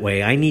learn that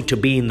way. I need to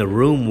be in the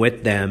room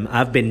with them.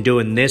 I've been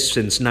doing this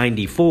since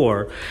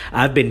 '94.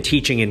 I've been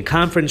teaching in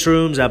conference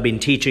rooms. I've been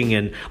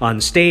teaching on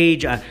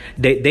stage.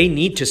 They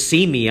need to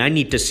see me. I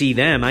need to see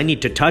them. I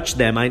need to touch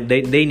them.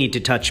 They need to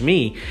touch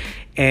me.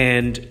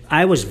 And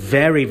I was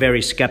very,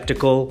 very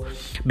skeptical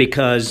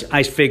because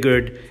I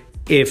figured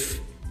if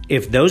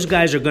those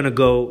guys are going to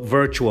go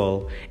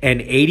virtual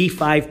and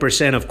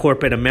 85% of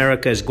corporate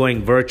America is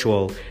going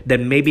virtual,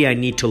 then maybe I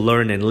need to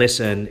learn and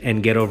listen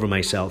and get over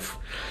myself.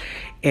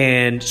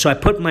 And so I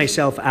put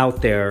myself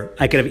out there.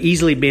 I could have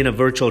easily been a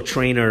virtual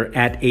trainer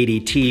at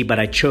ADT, but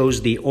I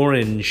chose the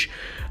orange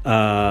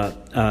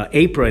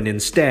apron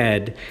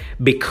instead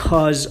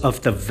because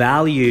of the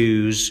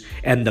values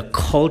and the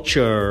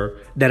culture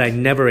that I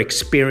never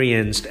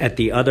experienced at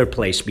the other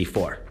place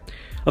before.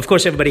 Of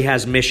course, everybody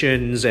has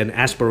missions and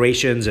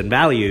aspirations and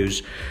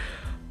values,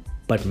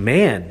 but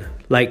man,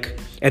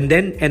 and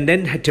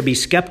then to be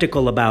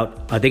skeptical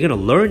about, are they going to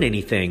learn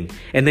anything?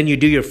 And then you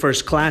do your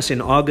first class in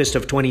August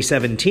of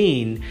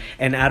 2017,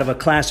 and out of a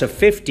class of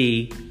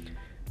 50,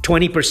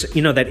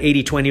 20%, that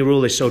 80-20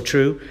 rule is so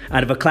true.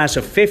 Out of a class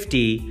of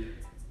 50,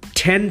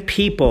 10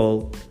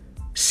 people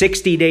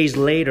 60 days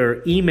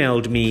later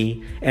emailed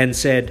me and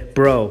said,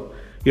 bro,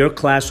 your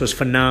class was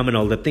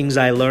phenomenal. The things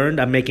I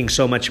learned, I'm making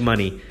so much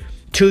money.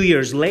 2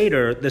 years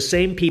later, the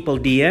same people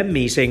DM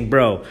me saying,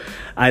 bro,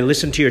 I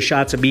listen to your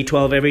shots of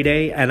B12 every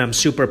day and I'm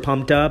super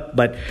pumped up,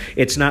 but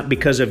it's not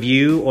because of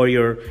you or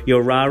your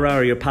rah-rah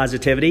or your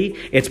positivity.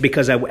 It's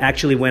because I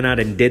actually went out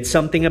and did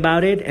something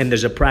about it, and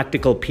there's a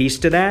practical piece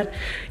to that.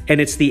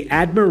 And it's the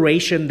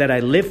admiration that I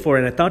live for.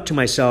 And I thought to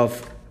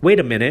myself, wait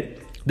a minute,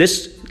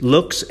 this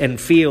looks and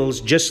feels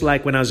just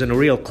like when I was in a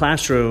real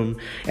classroom,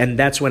 and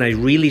that's when I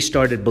really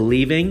started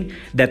believing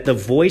that the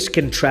voice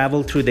can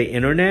travel through the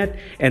internet,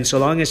 and so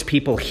long as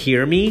people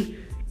hear me,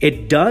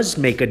 it does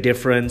make a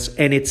difference,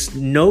 and it's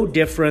no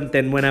different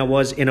than when I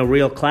was in a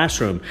real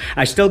classroom.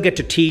 I still get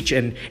to teach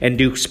and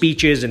do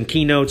speeches and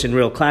keynotes in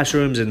real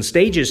classrooms and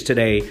stages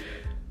today,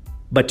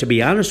 but to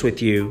be honest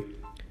with you,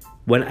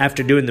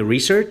 after doing the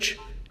research,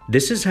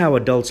 this is how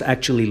adults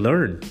actually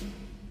learn.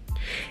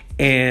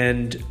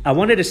 And I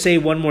wanted to say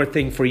one more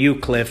thing for you,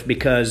 Cliff,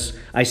 because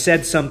I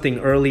said something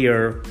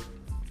earlier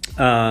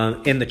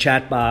in the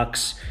chat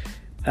box,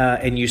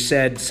 and you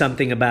said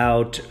something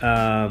about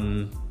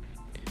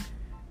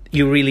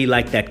you really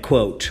like that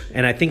quote.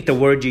 And I think the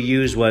word you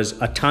used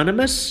was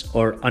autonomous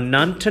or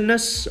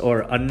anonymous or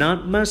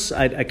anonymous.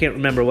 I can't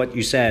remember what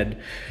you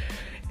said.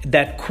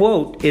 That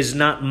quote is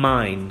not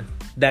mine.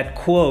 That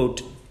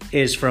quote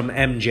is from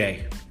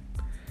MJ.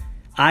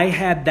 I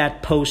had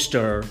that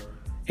poster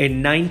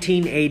in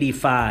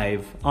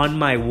 1985 on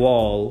my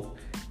wall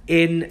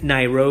in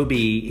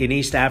Nairobi in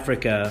East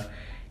Africa,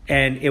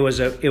 and it was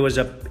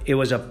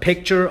a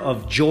picture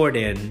of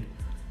Jordan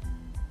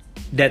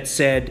that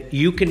said,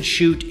 you can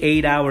shoot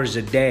 8 hours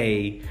a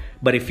day,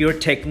 but if your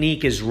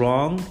technique is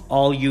wrong,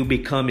 all you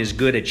become is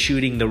good at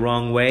shooting the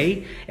wrong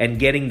way and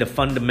getting the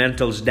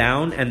fundamentals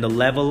down, and the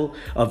level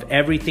of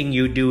everything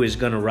you do is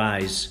going to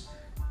rise.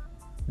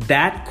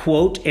 That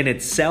quote in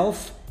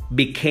itself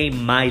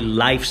became my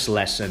life's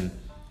lesson.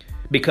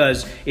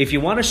 Because if you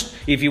want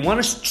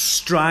to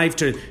strive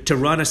to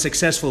run a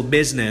successful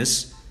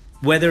business,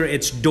 whether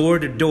it's door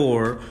to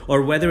door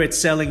or whether it's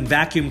selling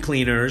vacuum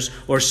cleaners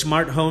or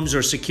smart homes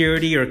or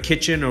security or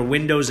kitchen or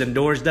windows and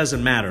doors,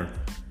 doesn't matter.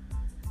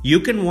 You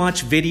can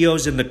watch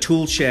videos in the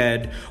tool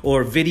shed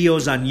or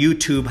videos on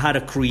YouTube how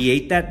to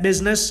create that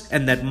business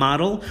and that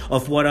model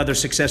of what other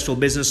successful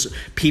business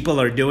people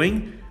are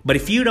doing. But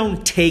if you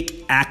don't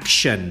take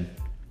action,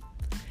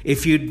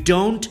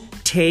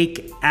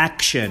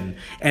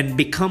 and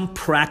become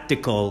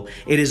practical,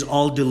 it is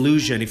all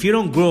delusion. If you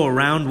don't grow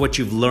around what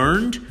you've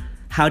learned,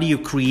 how do you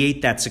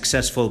create that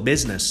successful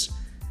business?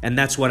 And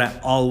that's what I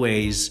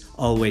always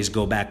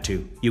go back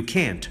to. You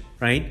can't,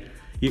 right?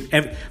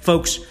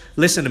 Folks,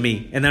 listen to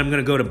me, and then I'm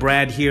going to go to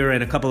Brad here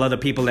and a couple other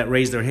people that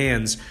raised their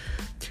hands.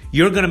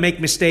 You're going to make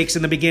mistakes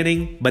in the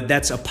beginning, but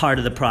that's a part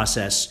of the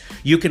process.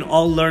 You can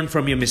all learn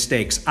from your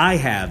mistakes. I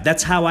have.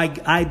 That's how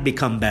I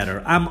become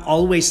better. I'm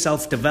always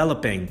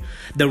self-developing.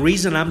 The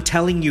reason I'm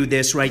telling you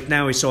this right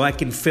now is so I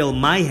can fill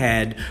my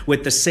head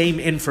with the same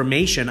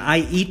information.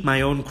 I eat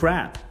my own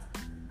crap.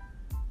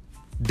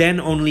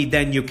 Only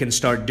then you can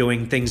start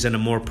doing things in a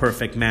more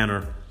perfect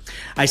manner.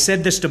 I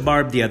said this to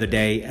Barb the other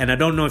day, and I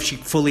don't know if she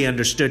fully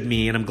understood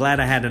me, and I'm glad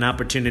I had an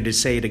opportunity to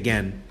say it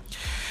again.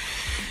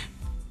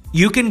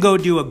 You can go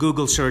do a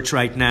Google search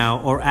right now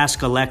or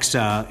ask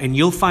Alexa, and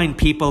you'll find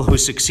people who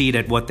succeed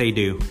at what they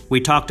do. We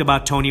talked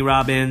about Tony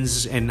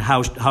Robbins and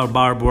how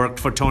Barb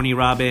worked for Tony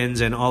Robbins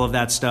and all of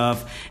that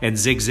stuff, and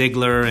Zig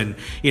Ziglar. And,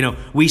 you know,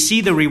 we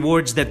see the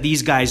rewards that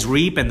these guys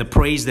reap and the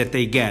praise that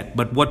they get.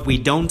 But what we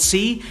don't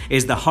see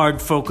is the hard,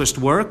 focused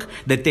work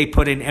that they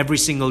put in every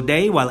single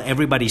day while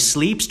everybody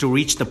sleeps to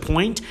reach the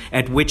point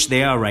at which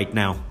they are right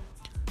now.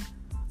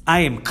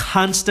 I am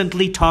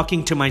constantly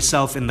talking to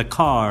myself in the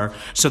car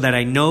so that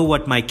I know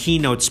what my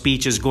keynote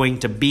speech is going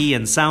to be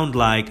and sound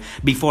like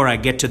before I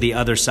get to the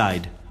other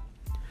side.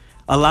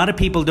 A lot of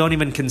people don't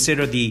even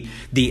consider the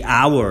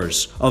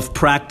hours of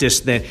practice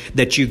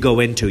that you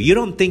go into. You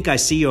don't think I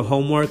see your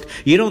homework.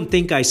 You don't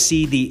think I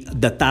see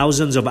the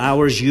thousands of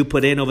hours you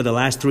put in over the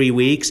last 3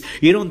 weeks.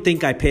 You don't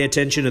think I pay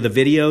attention to the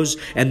videos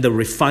and the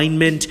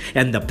refinement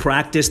and the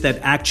practice that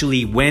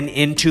actually went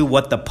into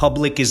what the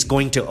public is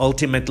going to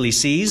ultimately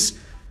seize.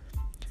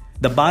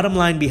 The bottom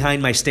line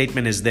behind my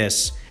statement is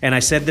this, and I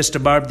said this to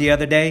Barb the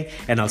other day,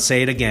 and I'll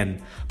say it again.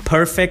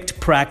 Perfect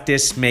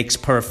practice makes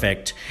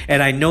perfect.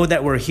 And I know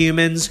that we're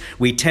humans,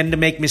 we tend to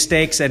make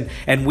mistakes, and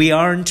we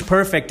aren't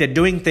perfect at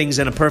doing things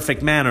in a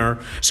perfect manner.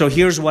 So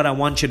here's what I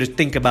want you to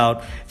think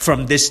about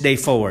from this day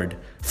forward.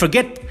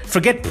 Forget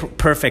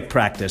perfect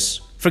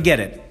practice. Forget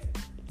it.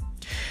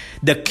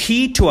 The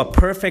key to a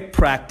perfect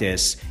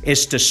practice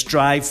is to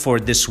strive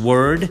for this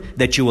word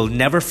that you will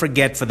never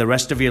forget for the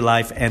rest of your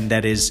life, and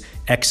that is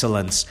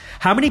excellence.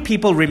 How many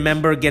people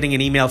remember getting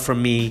an email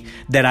from me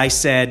that I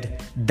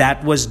said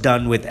that was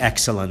done with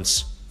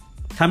excellence?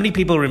 How many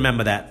people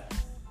remember that?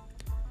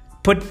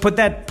 Put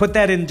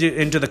that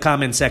into the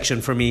comment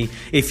section for me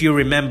if you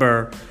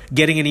remember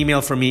getting an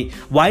email from me.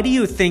 Why do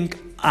you think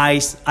I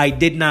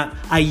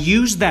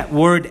use that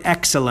word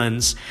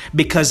excellence?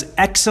 Because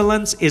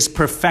excellence is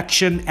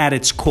perfection at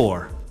its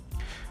core.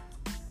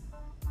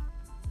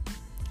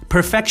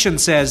 Perfection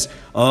says,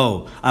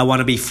 oh, I want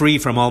to be free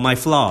from all my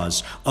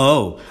flaws.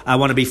 Oh, I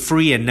want to be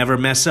free and never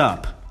mess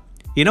up.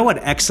 You know what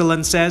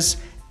excellence says?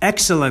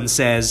 Excellence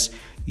says,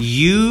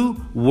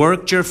 you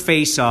worked your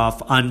face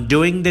off on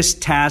doing this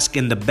task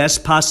in the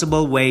best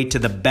possible way to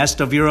the best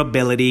of your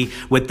ability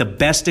with the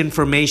best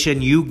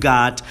information you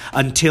got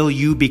until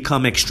you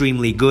become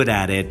extremely good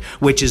at it,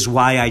 which is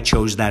why I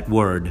chose that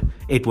word.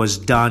 It was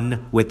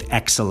done with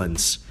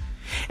excellence.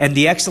 And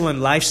the excellent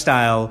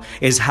lifestyle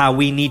is how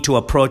we need to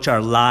approach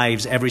our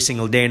lives every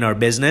single day in our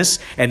business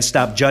and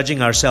stop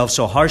judging ourselves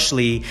so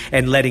harshly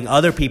and letting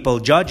other people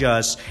judge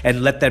us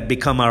and let that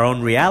become our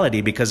own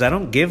reality, because I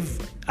don't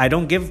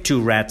give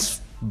two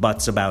rats'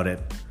 butts about it.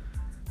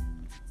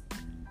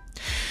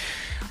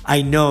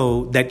 I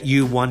know that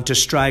you want to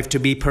strive to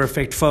be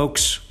perfect,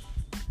 folks.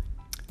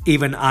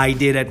 Even I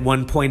did at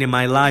one point in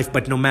my life,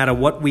 but no matter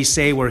what we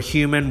say, we're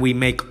human, we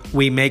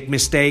make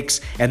mistakes,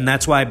 and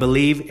that's why I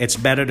believe it's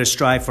better to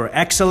strive for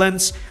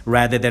excellence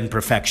rather than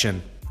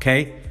perfection,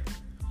 okay?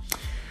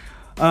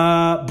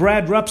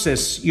 Brad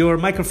Rupsis, your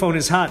microphone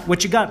is hot.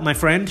 What you got, my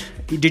friend?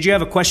 Did you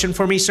have a question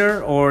for me,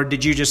 sir, or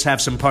did you just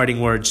have some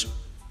parting words?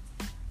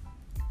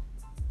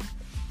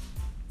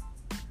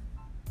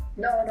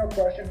 No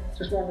question.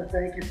 Just wanted to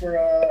thank you for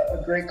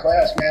a great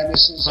class, man.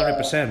 This is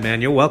 100%, man.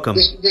 You're welcome.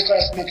 This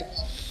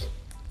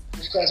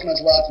class meant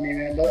a lot to me,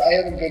 man. But I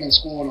haven't been in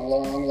school in a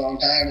long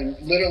time, and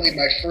literally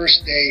my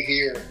first day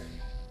here,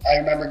 I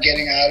remember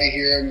getting out of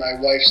here, and my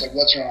wife's like,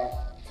 "What's wrong?"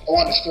 I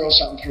wanted to throw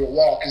something through a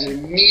wall because it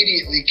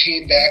immediately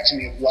came back to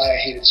me of why I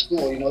hated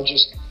school. You know,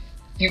 just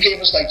you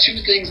gave us like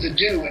 2 things to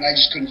do, and I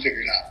just couldn't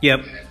figure it out.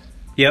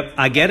 Yep.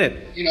 I get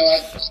it. You know,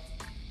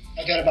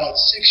 I got about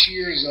 6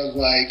 years of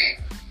like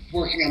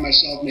working on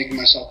myself, making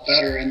myself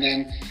better, and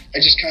then I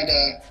just kind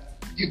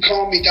of, you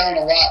calmed me down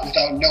a lot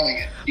without knowing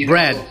it. You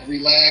know,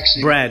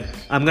 relaxing. Brad,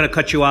 I'm going to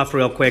cut you off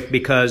real quick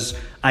because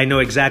I know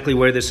exactly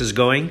where this is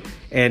going,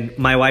 and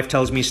my wife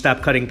tells me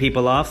stop cutting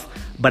people off,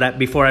 but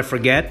before I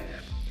forget,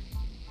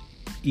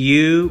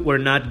 you were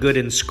not good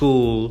in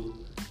school,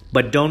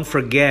 but don't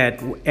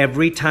forget,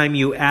 every time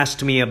you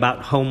asked me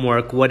about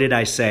homework, what did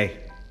I say?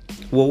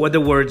 What were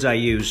the words I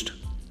used?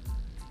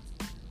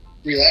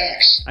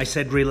 Relax. I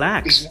said,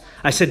 relax.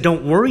 I said,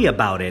 don't worry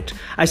about it.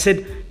 I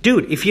said,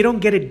 dude, if you don't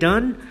get it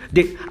done,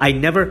 I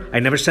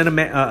never sent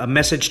a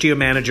message to your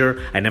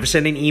manager. I never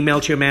sent an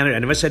email to your manager. I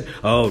never said,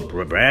 oh,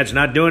 Brad's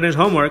not doing his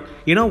homework.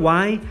 You know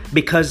why?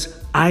 Because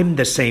I'm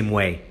the same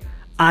way.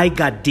 I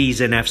got D's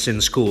and F's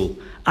in school.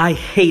 I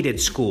hated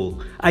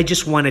school. I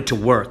just wanted to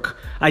work.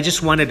 I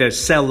just wanted to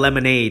sell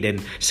lemonade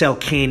and sell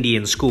candy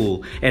in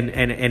school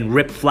and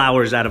rip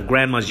flowers out of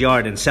grandma's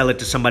yard and sell it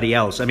to somebody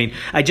else. I mean,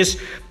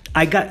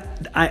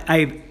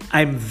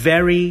 I'm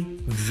very,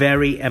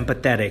 very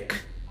empathetic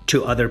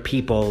to other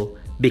people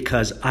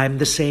because I'm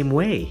the same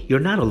way. You're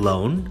not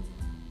alone.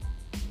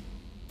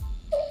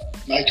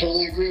 I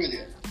totally agree with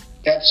you.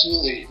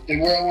 Absolutely.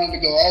 And where I wanted to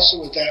go also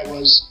with that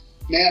was,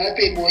 man, I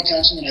paid more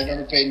attention than I've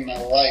ever paid in my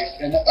life.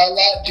 And a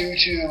lot due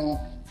to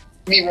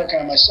me working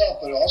on myself,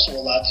 but also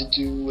a lot to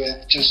do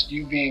with just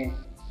you being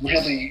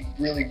really,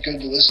 really good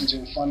to listen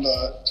to, fun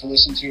to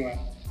listen to. And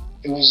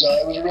it was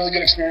a really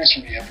good experience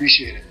for me. I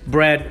appreciate it.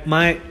 Brad,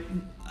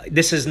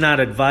 this is not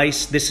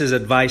advice. This is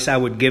advice I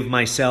would give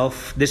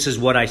myself. This is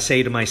what I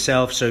say to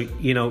myself. So,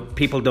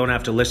 people don't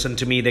have to listen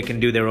to me. They can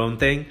do their own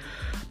thing.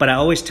 But I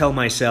always tell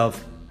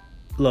myself,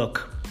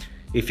 look,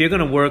 if you're going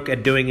to work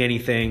at doing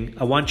anything,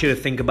 I want you to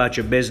think about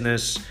your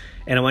business,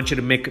 and I want you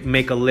to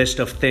make a list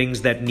of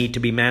things that need to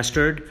be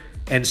mastered,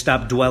 and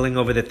stop dwelling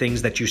over the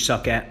things that you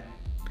suck at.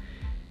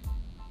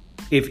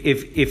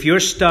 If you're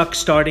stuck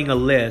starting a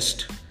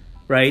list,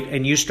 right,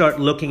 and you start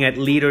looking at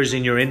leaders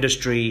in your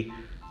industry,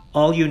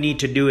 all you need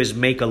to do is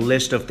make a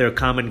list of their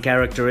common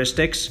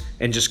characteristics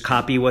and just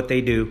copy what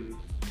they do,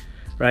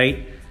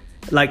 right?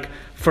 Like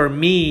for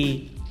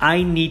me,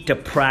 I need to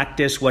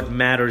practice what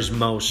matters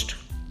most.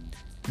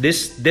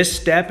 This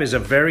step is a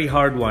very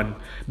hard one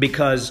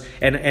because,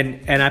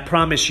 and I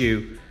promise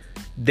you,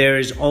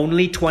 there's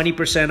only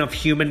 20% of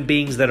human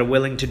beings that are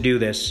willing to do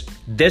this.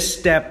 This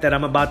step that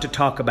I'm about to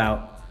talk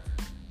about,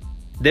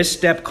 this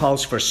step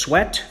calls for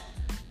sweat.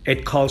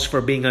 It calls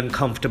for being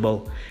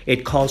uncomfortable.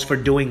 It calls for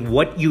doing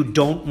what you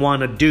don't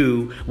want to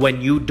do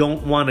when you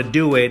don't want to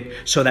do it,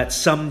 so that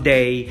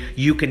someday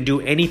you can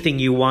do anything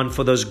you want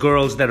for those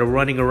girls that are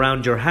running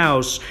around your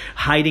house,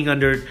 hiding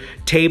under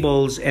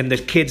tables, and the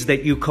kids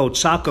that you coach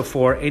soccer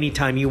for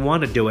anytime you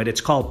want to do it.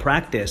 It's called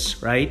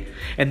practice, right?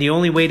 And the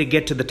only way to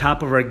get to the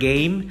top of our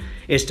game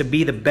is to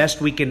be the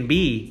best we can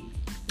be.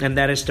 And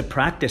that is to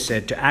practice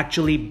it, to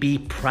actually be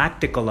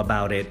practical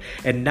about it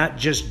and not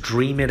just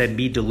dream it and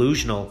be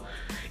delusional.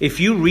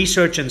 If you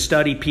research and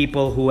study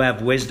people who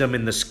have wisdom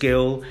in the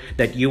skill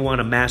that you want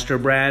to master,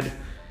 Brad,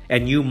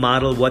 and you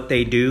model what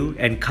they do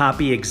and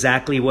copy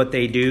exactly what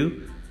they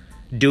do,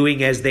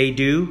 doing as they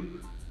do,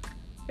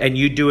 and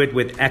you do it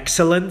with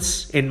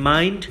excellence in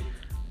mind,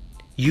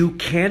 you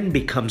can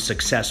become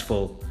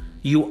successful.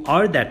 You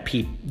are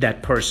that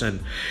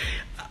person.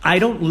 I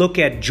don't look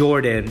at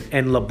Jordan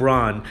and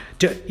LeBron.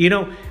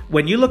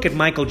 When you look at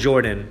Michael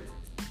Jordan,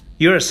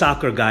 you're a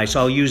soccer guy,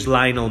 so I'll use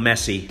Lionel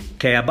Messi.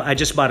 Okay, I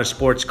just bought a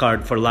sports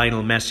card for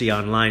Lionel Messi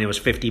online. It was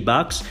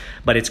 $50,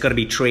 but it's going to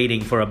be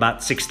trading for about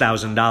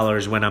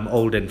 $6,000 when I'm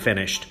old and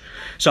finished.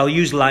 So I'll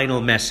use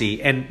Lionel Messi.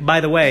 And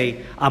by the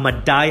way, I'm a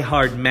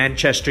diehard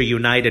Manchester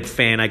United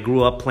fan. I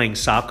grew up playing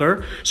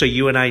soccer, so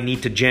you and I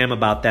need to jam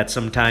about that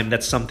sometime.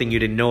 That's something you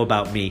didn't know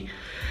about me.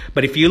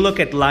 But if you look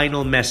at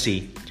Lionel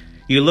Messi,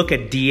 you look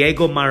at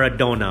Diego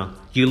Maradona,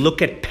 you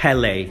look at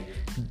Pele.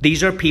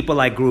 These are people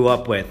I grew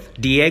up with.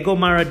 Diego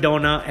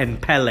Maradona and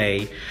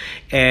Pele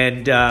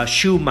and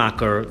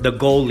Schumacher, the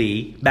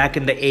goalie, back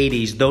in the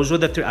 80s. Those were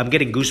the three. I'm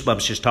getting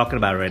goosebumps just talking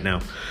about it right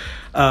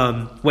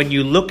now. When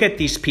you look at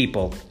these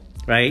people,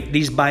 right,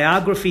 these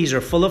biographies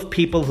are full of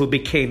people who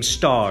became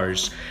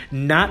stars,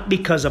 not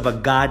because of a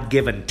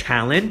God-given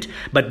talent,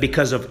 but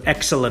because of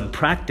excellent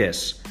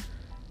practice.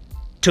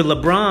 To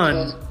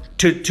LeBron...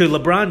 To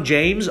LeBron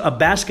James, a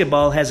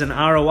basketball has an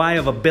ROI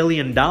of $1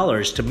 billion.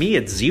 To me,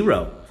 it's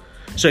zero.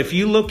 So if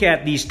you look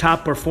at these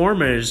top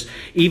performers,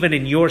 even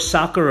in your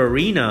soccer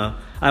arena,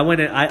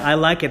 I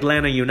like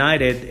Atlanta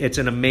United. It's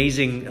an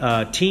amazing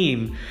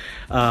team.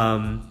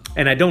 And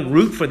I don't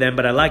root for them,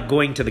 but I like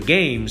going to the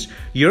games.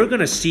 You're going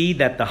to see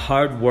that the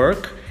hard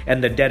work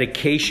and the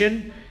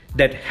dedication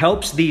that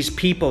helps these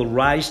people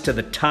rise to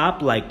the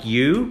top like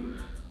you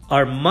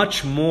are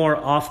much more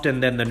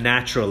often than the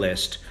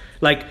naturalist.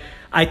 Like,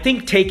 I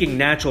think taking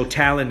natural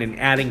talent and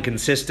adding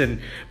consistent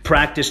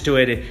practice to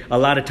it a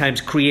lot of times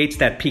creates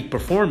that peak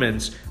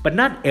performance, but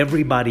not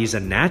everybody's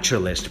a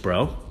naturalist,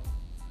 bro.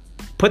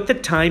 Put the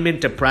time in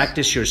to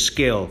practice your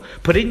skill.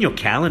 Put it in your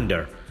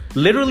calendar.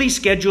 Literally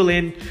schedule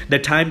in the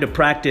time to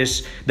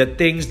practice the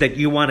things that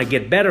you want to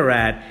get better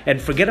at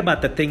and forget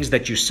about the things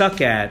that you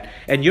suck at,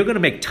 and you're going to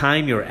make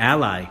time your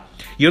ally.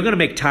 You're going to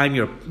make time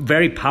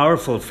very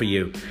powerful for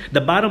you.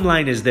 The bottom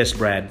line is this,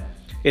 Brad.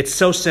 It's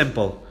so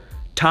simple.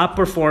 Top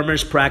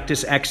performers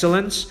practice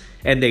excellence,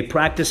 and they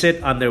practice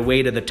it on their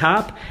way to the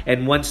top.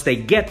 And once they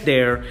get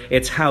there,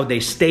 it's how they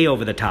stay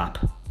over the top.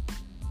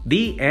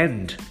 The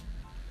end.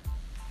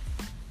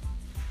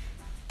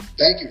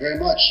 Thank you very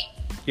much.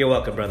 You're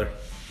welcome, brother.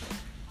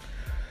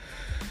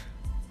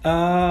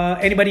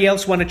 Anybody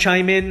else want to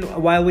chime in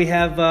while we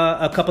have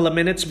a couple of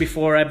minutes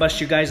before I bust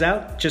you guys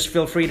out? Just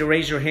feel free to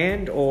raise your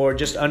hand or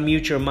just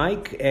unmute your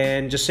mic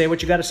and just say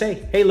what you got to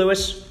say. Hey,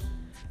 Lewis.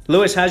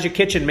 Lewis, how's your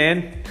kitchen,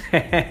 man?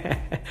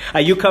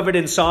 Are you covered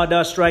in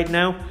sawdust right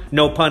now?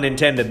 No pun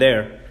intended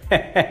there.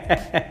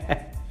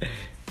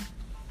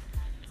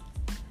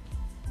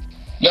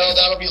 No,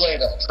 that'll be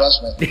later.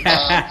 Trust me.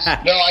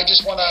 No, I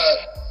just want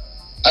to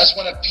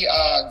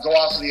go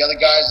off of the other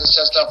guys that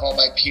said stuff. All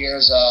my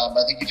peers.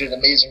 I think you did an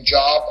amazing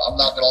job. I'm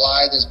not gonna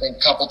lie. There's been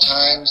a couple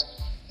times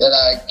that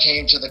I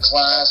came to the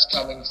class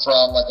coming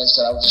from, like I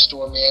said, I was a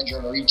store manager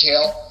in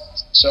retail.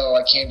 So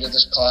I came to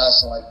this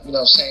class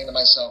and saying to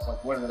myself,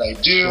 what did I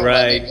do? Am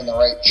I making the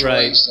right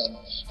choice?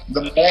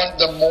 Right. And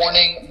the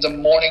morning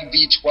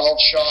B12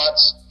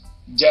 shots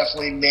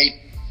definitely make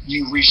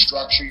you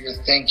restructure your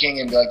thinking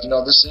and be like,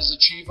 this is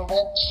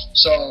achievable.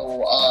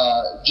 So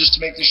just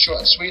to make this short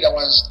and sweet, I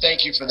want to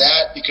thank you for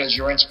that, because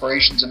your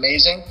inspiration is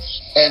amazing.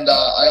 And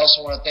I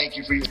also want to thank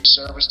you for your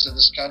service to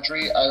this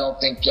country. I don't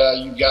think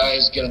you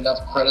guys get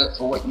enough credit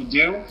for what you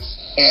do.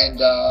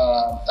 And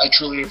I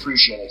truly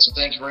appreciate it. So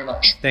thank you very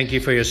much. Thank you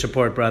for your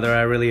support, brother.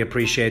 I really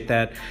appreciate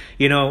that.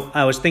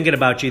 I was thinking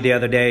about you the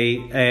other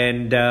day,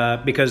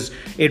 and because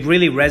it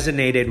really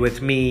resonated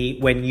with me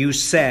when you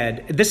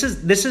said,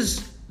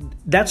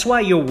 that's why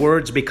your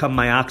words become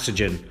my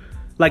oxygen.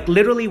 Like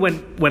literally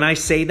when I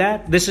say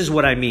that, this is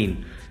what I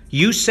mean.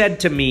 You said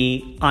to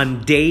me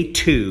on day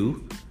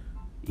 2,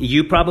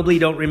 you probably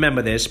don't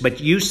remember this, but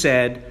you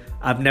said,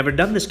 I've never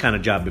done this kind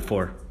of job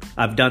before.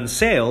 I've done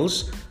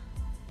sales.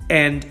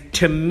 And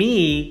to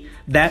me,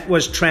 that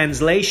was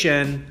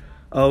translation,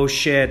 oh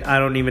shit, I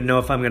don't even know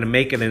if I'm going to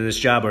make it in this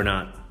job or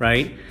not,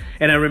 right?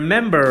 And I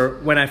remember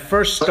when I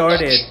first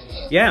started,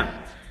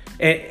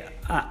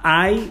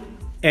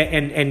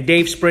 and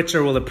Dave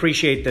Spritzer will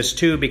appreciate this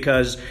too,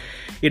 because,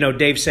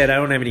 Dave said, I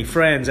don't have any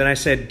friends. And I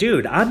said,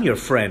 dude, I'm your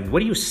friend.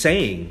 What are you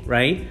saying,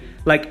 right?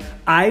 Like,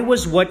 I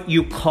was what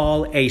you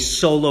call a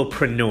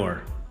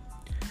solopreneur.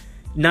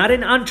 Not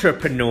an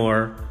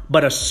entrepreneur,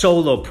 but a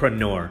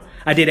solopreneur.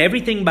 I did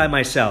everything by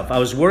myself. I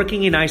was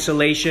working in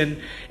isolation.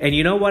 And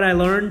you know what I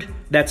learned?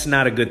 That's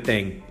not a good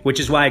thing, which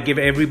is why I give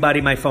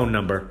everybody my phone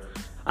number.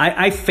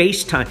 I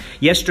FaceTime.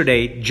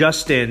 Yesterday,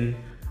 Justin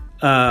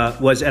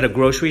was at a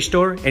grocery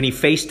store, and he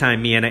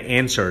FaceTimed me, and I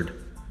answered.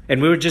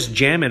 And we were just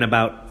jamming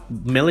about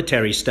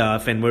military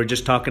stuff, and we were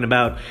just talking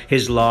about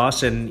his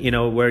loss and,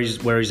 where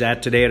he's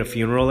at today at a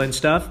funeral and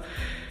stuff.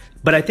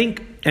 But I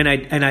think, and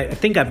I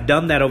think I've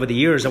done that over the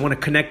years. I want to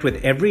connect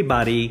with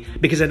everybody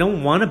because I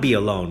don't want to be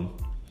alone.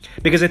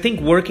 Because I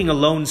think working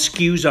alone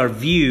skews our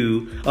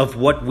view of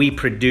what we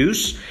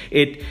produce.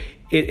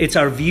 It's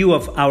our view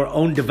of our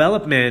own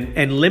development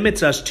and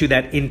limits us to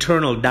that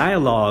internal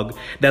dialogue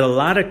that a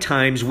lot of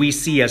times we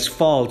see as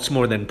faults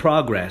more than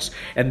progress.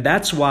 And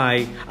that's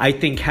why I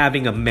think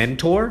having a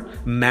mentor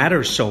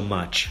matters so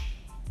much.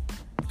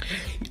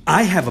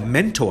 I have a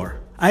mentor.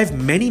 I have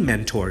many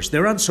mentors.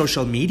 They're on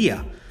social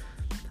media.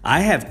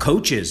 I have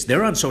coaches.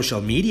 They're on social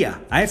media.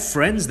 I have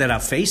friends that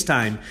have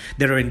FaceTime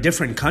that are in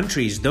different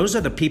countries. Those are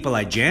the people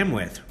I jam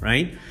with,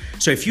 right?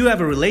 So if you have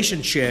a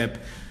relationship,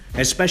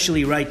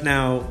 especially right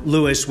now,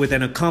 Lewis, with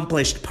an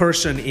accomplished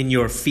person in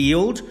your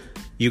field,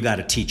 you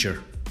got a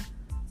teacher.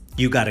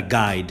 You got a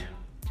guide.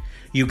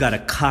 You got a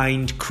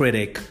kind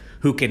critic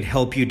who can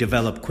help you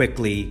develop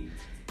quickly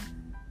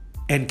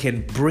and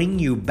can bring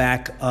you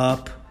back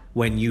up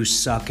when you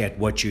suck at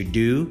what you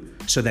do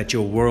so that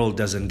your world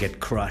doesn't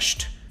get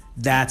crushed.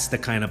 That's the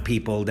kind of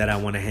people that I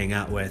want to hang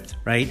out with,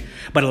 right?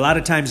 But a lot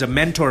of times a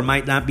mentor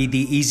might not be the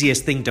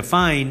easiest thing to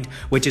find,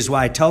 which is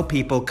why I tell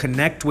people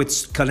connect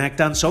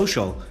on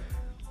social.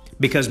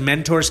 Because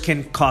mentors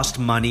can cost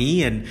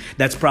money, and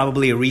that's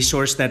probably a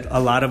resource that a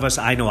lot of us,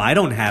 I know I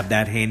don't have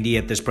that handy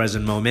at this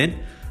present moment,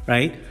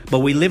 right? But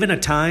we live in a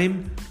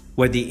time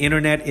where the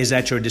internet is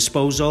at your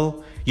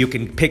disposal. You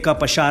can pick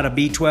up a shot of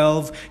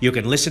B12. You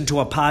can listen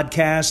to a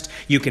podcast.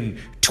 You can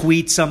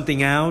tweet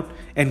something out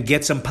and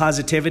get some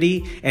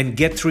positivity and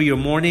get through your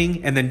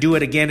morning and then do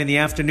it again in the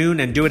afternoon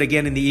and do it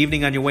again in the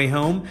evening on your way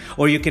home.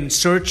 Or you can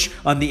search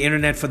on the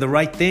internet for the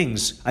right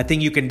things. I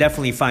think you can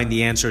definitely find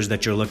the answers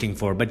that you're looking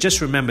for. But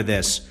just remember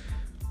this.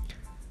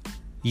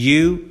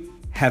 You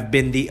have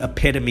been the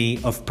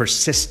epitome of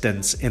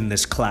persistence in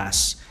this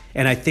class.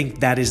 And I think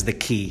that is the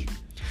key.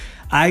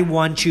 I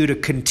want you to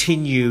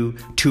continue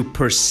to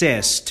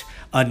persist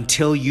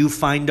until you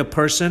find a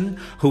person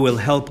who will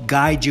help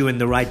guide you in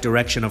the right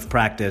direction of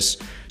practice.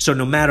 So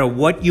no matter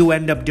what you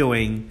end up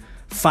doing,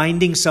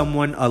 finding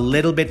someone a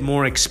little bit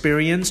more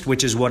experienced,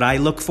 which is what I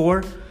look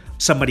for,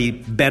 somebody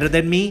better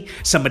than me,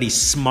 somebody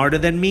smarter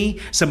than me,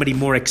 somebody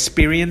more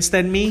experienced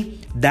than me,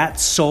 that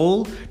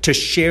soul to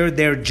share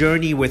their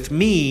journey with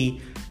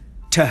me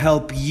to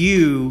help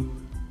you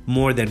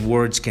more than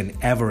words can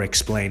ever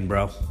explain,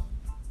 bro.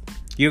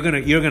 You're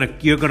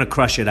gonna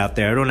crush it out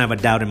there. I don't have a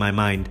doubt in my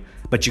mind.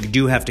 But you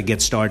do have to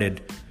get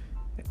started.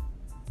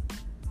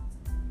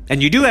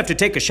 And you do have to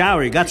take a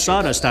shower. You got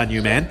sawdust on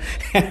you, man.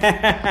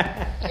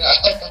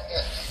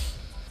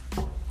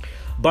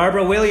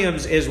 Barbara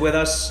Williams is with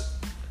us.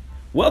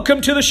 Welcome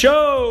to the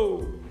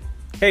show.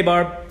 Hey,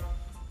 Barb.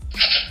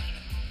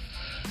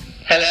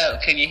 Hello,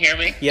 can you hear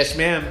me? Yes,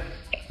 ma'am.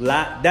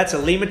 That's a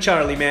Lima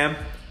Charlie, ma'am.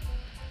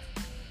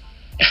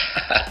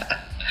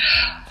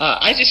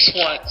 I just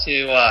want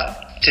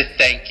to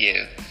thank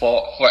you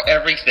for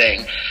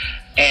everything,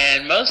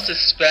 and most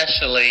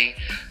especially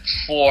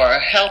for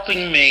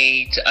helping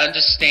me to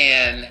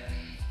understand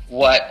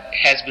what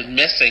has been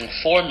missing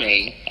for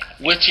me,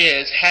 which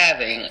is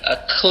having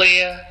a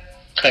clear,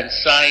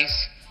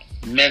 concise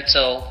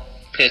mental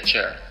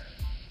picture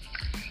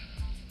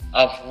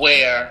of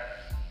where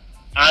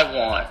I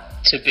want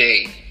to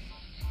be.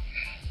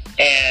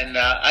 And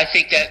I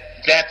think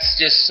that's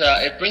just,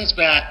 it brings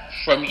back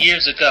from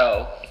years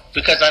ago,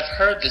 because I've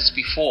heard this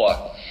before.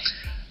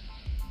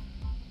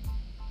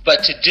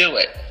 But to do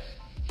it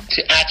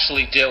to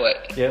actually do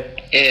it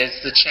is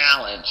the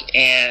challenge.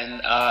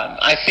 And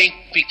I think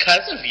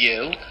because of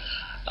you,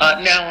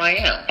 now I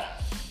am.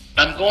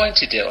 I'm going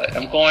to do it.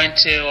 I'm going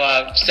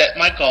to set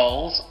my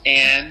goals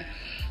and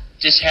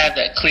just have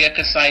that clear,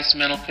 concise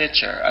mental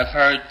picture. I've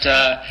heard,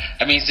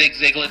 Zig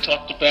Ziglar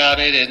talked about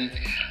it, and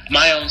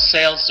my own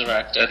sales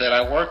director that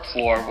I work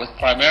for with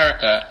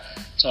Primerica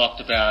talked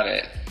about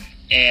it.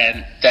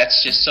 And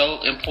that's just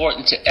so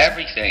important to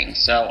everything.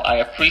 So I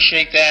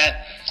appreciate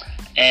that,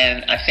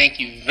 and I thank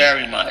you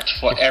very much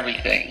for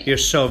everything. You're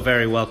so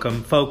very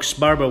welcome. Folks,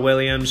 Barbara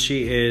Williams,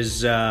 she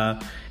is an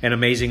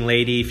amazing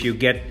lady. If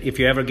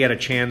you ever get a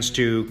chance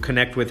to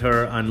connect with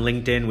her on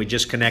LinkedIn, we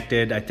just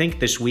connected, I think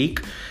this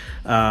week.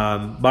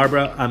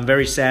 Barbara, I'm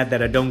very sad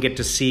that I don't get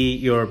to see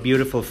your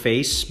beautiful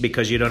face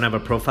because you don't have a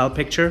profile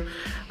picture.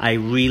 I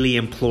really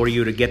implore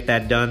you to get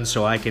that done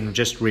so I can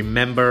just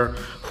remember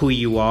who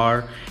you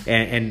are.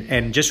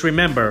 And just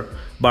remember,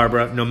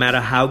 Barbara, no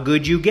matter how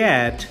good you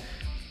get,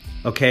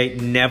 okay,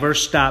 never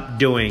stop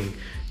doing.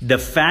 The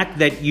fact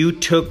that you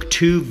took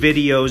 2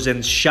 videos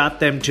and shot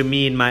them to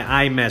me in my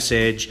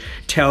iMessage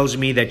tells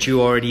me that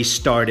you already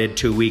started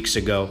 2 weeks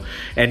ago.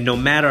 And no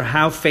matter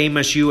how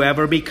famous you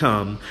ever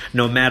become,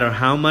 no matter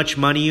how much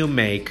money you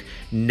make,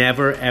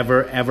 never,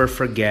 ever, ever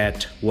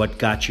forget what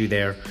got you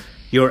there.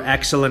 Your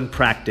excellent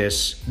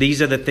practice.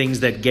 These are the things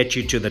that get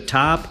you to the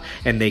top,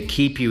 and they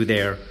keep you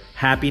there.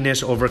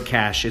 Happiness over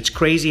cash. It's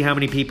crazy how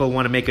many people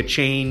want to make a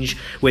change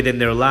within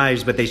their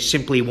lives, but they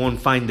simply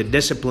won't find the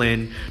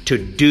discipline to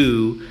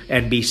do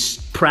and be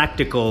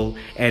practical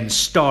and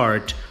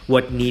start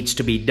what needs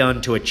to be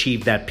done to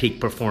achieve that peak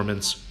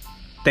performance.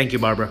 Thank you,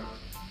 Barbara.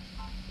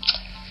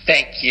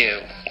 Thank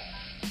you.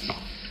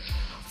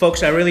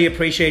 Folks, I really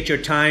appreciate your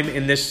time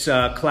in this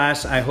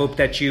class. I hope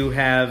that you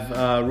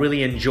have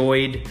really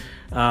enjoyed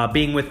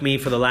being with me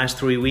for the last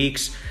 3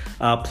 weeks.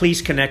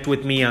 Please connect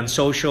with me on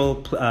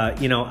social.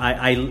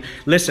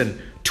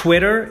 Listen,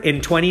 Twitter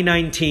in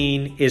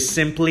 2019 is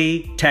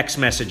simply text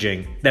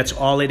messaging. That's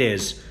all it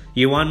is.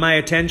 You want my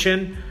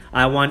attention?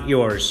 I want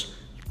yours.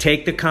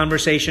 Take the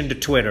conversation to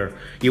Twitter.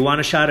 You want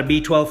a shot of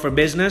B12 for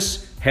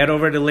business? Head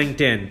over to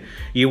LinkedIn.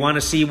 You want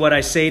to see what I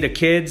say to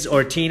kids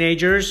or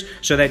teenagers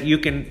so that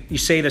you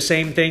say the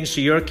same things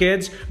to your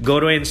kids?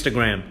 Go to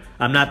Instagram.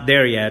 I'm not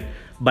there yet,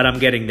 but I'm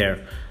getting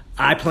there.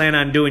 I plan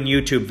on doing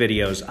YouTube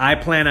videos.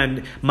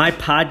 My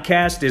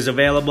podcast is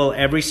available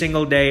every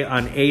single day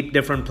on 8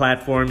 different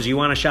platforms. You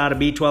want a shot of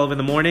B12 in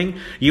the morning?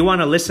 You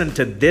want to listen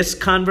to this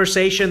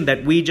conversation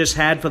that we just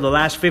had for the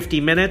last 50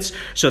 minutes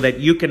so that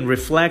you can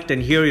reflect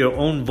and hear your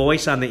own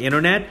voice on the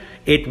internet?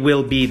 It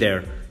will be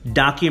there.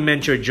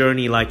 Document your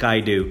journey like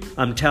I do.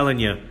 I'm telling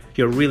you,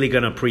 you're really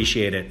going to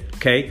appreciate it,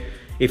 okay?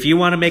 If you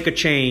want to make a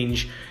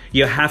change,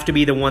 you have to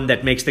be the one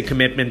that makes the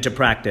commitment to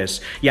practice.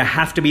 You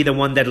have to be the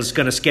one that is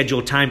going to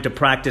schedule time to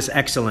practice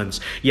excellence.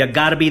 You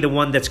got to be the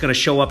one that's going to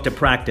show up to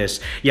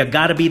practice. You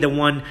got to be the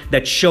one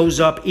that shows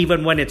up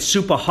even when it's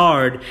super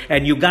hard.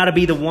 And you got to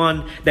be the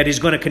one that is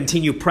going to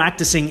continue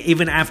practicing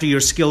even after your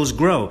skills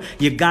grow.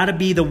 You got to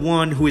be the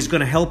one who is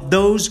going to help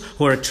those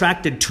who are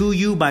attracted to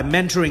you by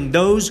mentoring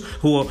those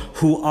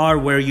who are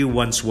where you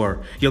once were.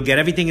 You'll get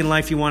everything in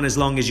life you want as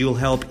long as you'll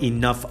help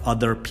enough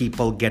other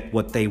people get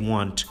what they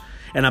want.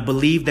 And I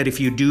believe that if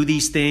you do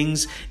these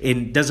things,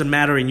 it doesn't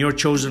matter in your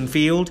chosen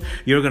field,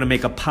 you're going to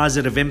make a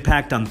positive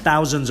impact on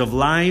thousands of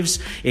lives,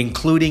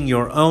 including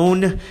your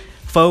own.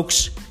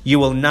 Folks, you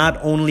will not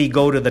only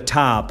go to the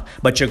top,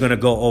 but you're going to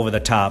go over the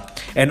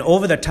top. And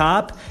over the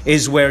top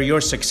is where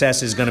your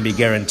success is going to be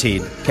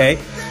guaranteed. Okay?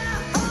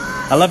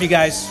 I love you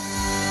guys.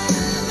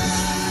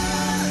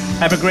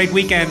 Have a great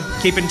weekend.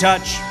 Keep in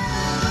touch.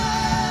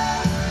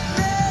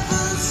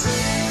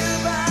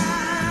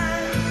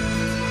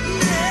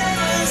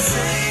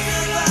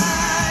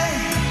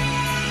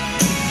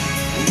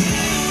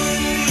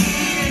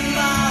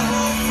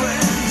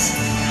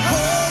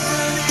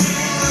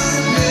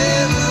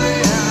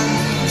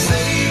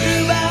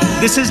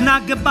 This is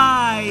not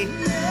goodbye.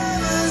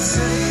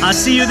 I'll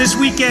see you this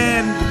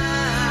weekend.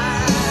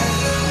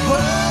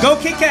 Go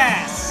kick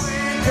ass.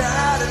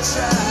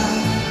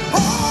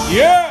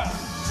 Yeah.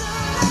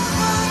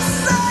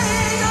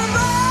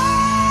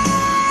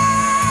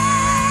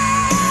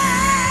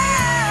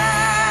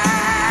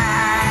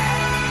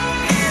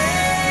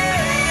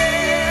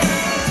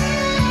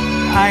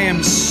 I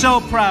am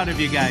so proud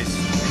of you guys.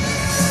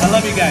 I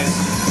love you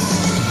guys.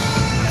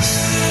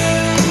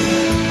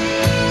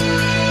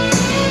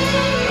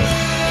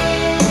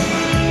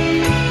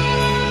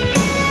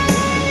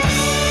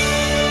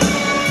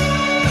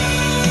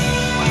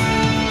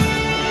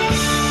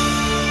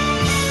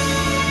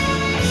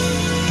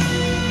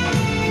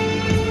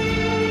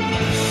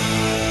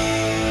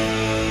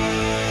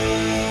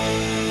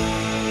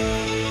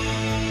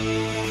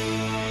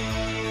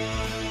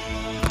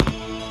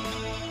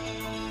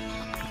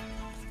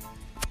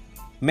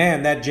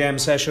 Man, that jam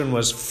session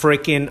was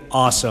freaking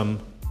awesome.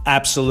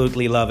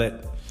 Absolutely love it.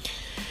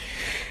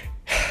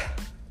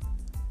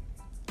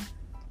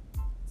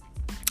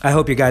 I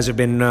hope you guys have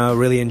been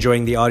really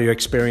enjoying the audio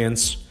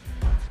experience.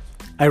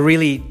 I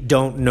really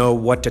don't know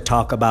what to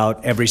talk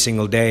about every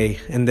single day,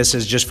 and this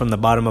is just from the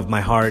bottom of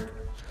my heart.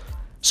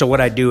 So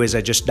what I do is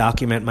I just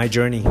document my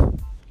journey.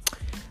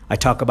 I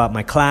talk about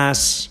my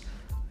class,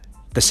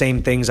 the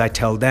same things I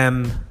tell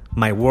them,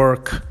 my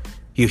work.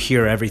 You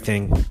hear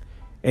everything,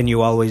 and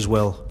you always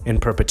will in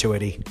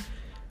perpetuity.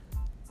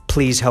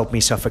 Please help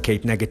me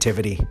suffocate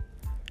negativity.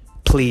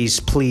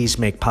 Please, please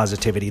make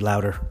positivity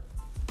louder.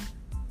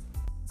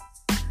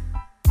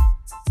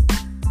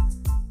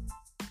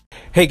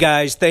 Hey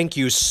guys, thank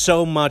you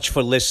so much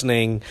for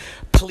listening.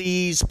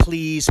 Please,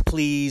 please,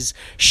 please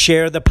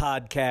share the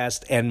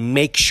podcast and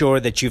make sure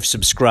that you've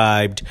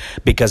subscribed,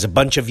 because a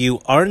bunch of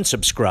you aren't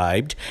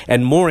subscribed.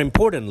 And more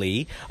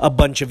importantly, a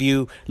bunch of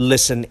you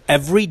listen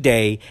every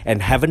day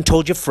and haven't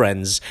told your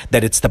friends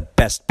that it's the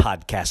best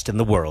podcast in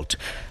the world.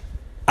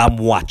 I'm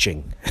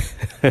watching.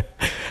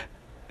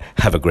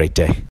 Have a great day.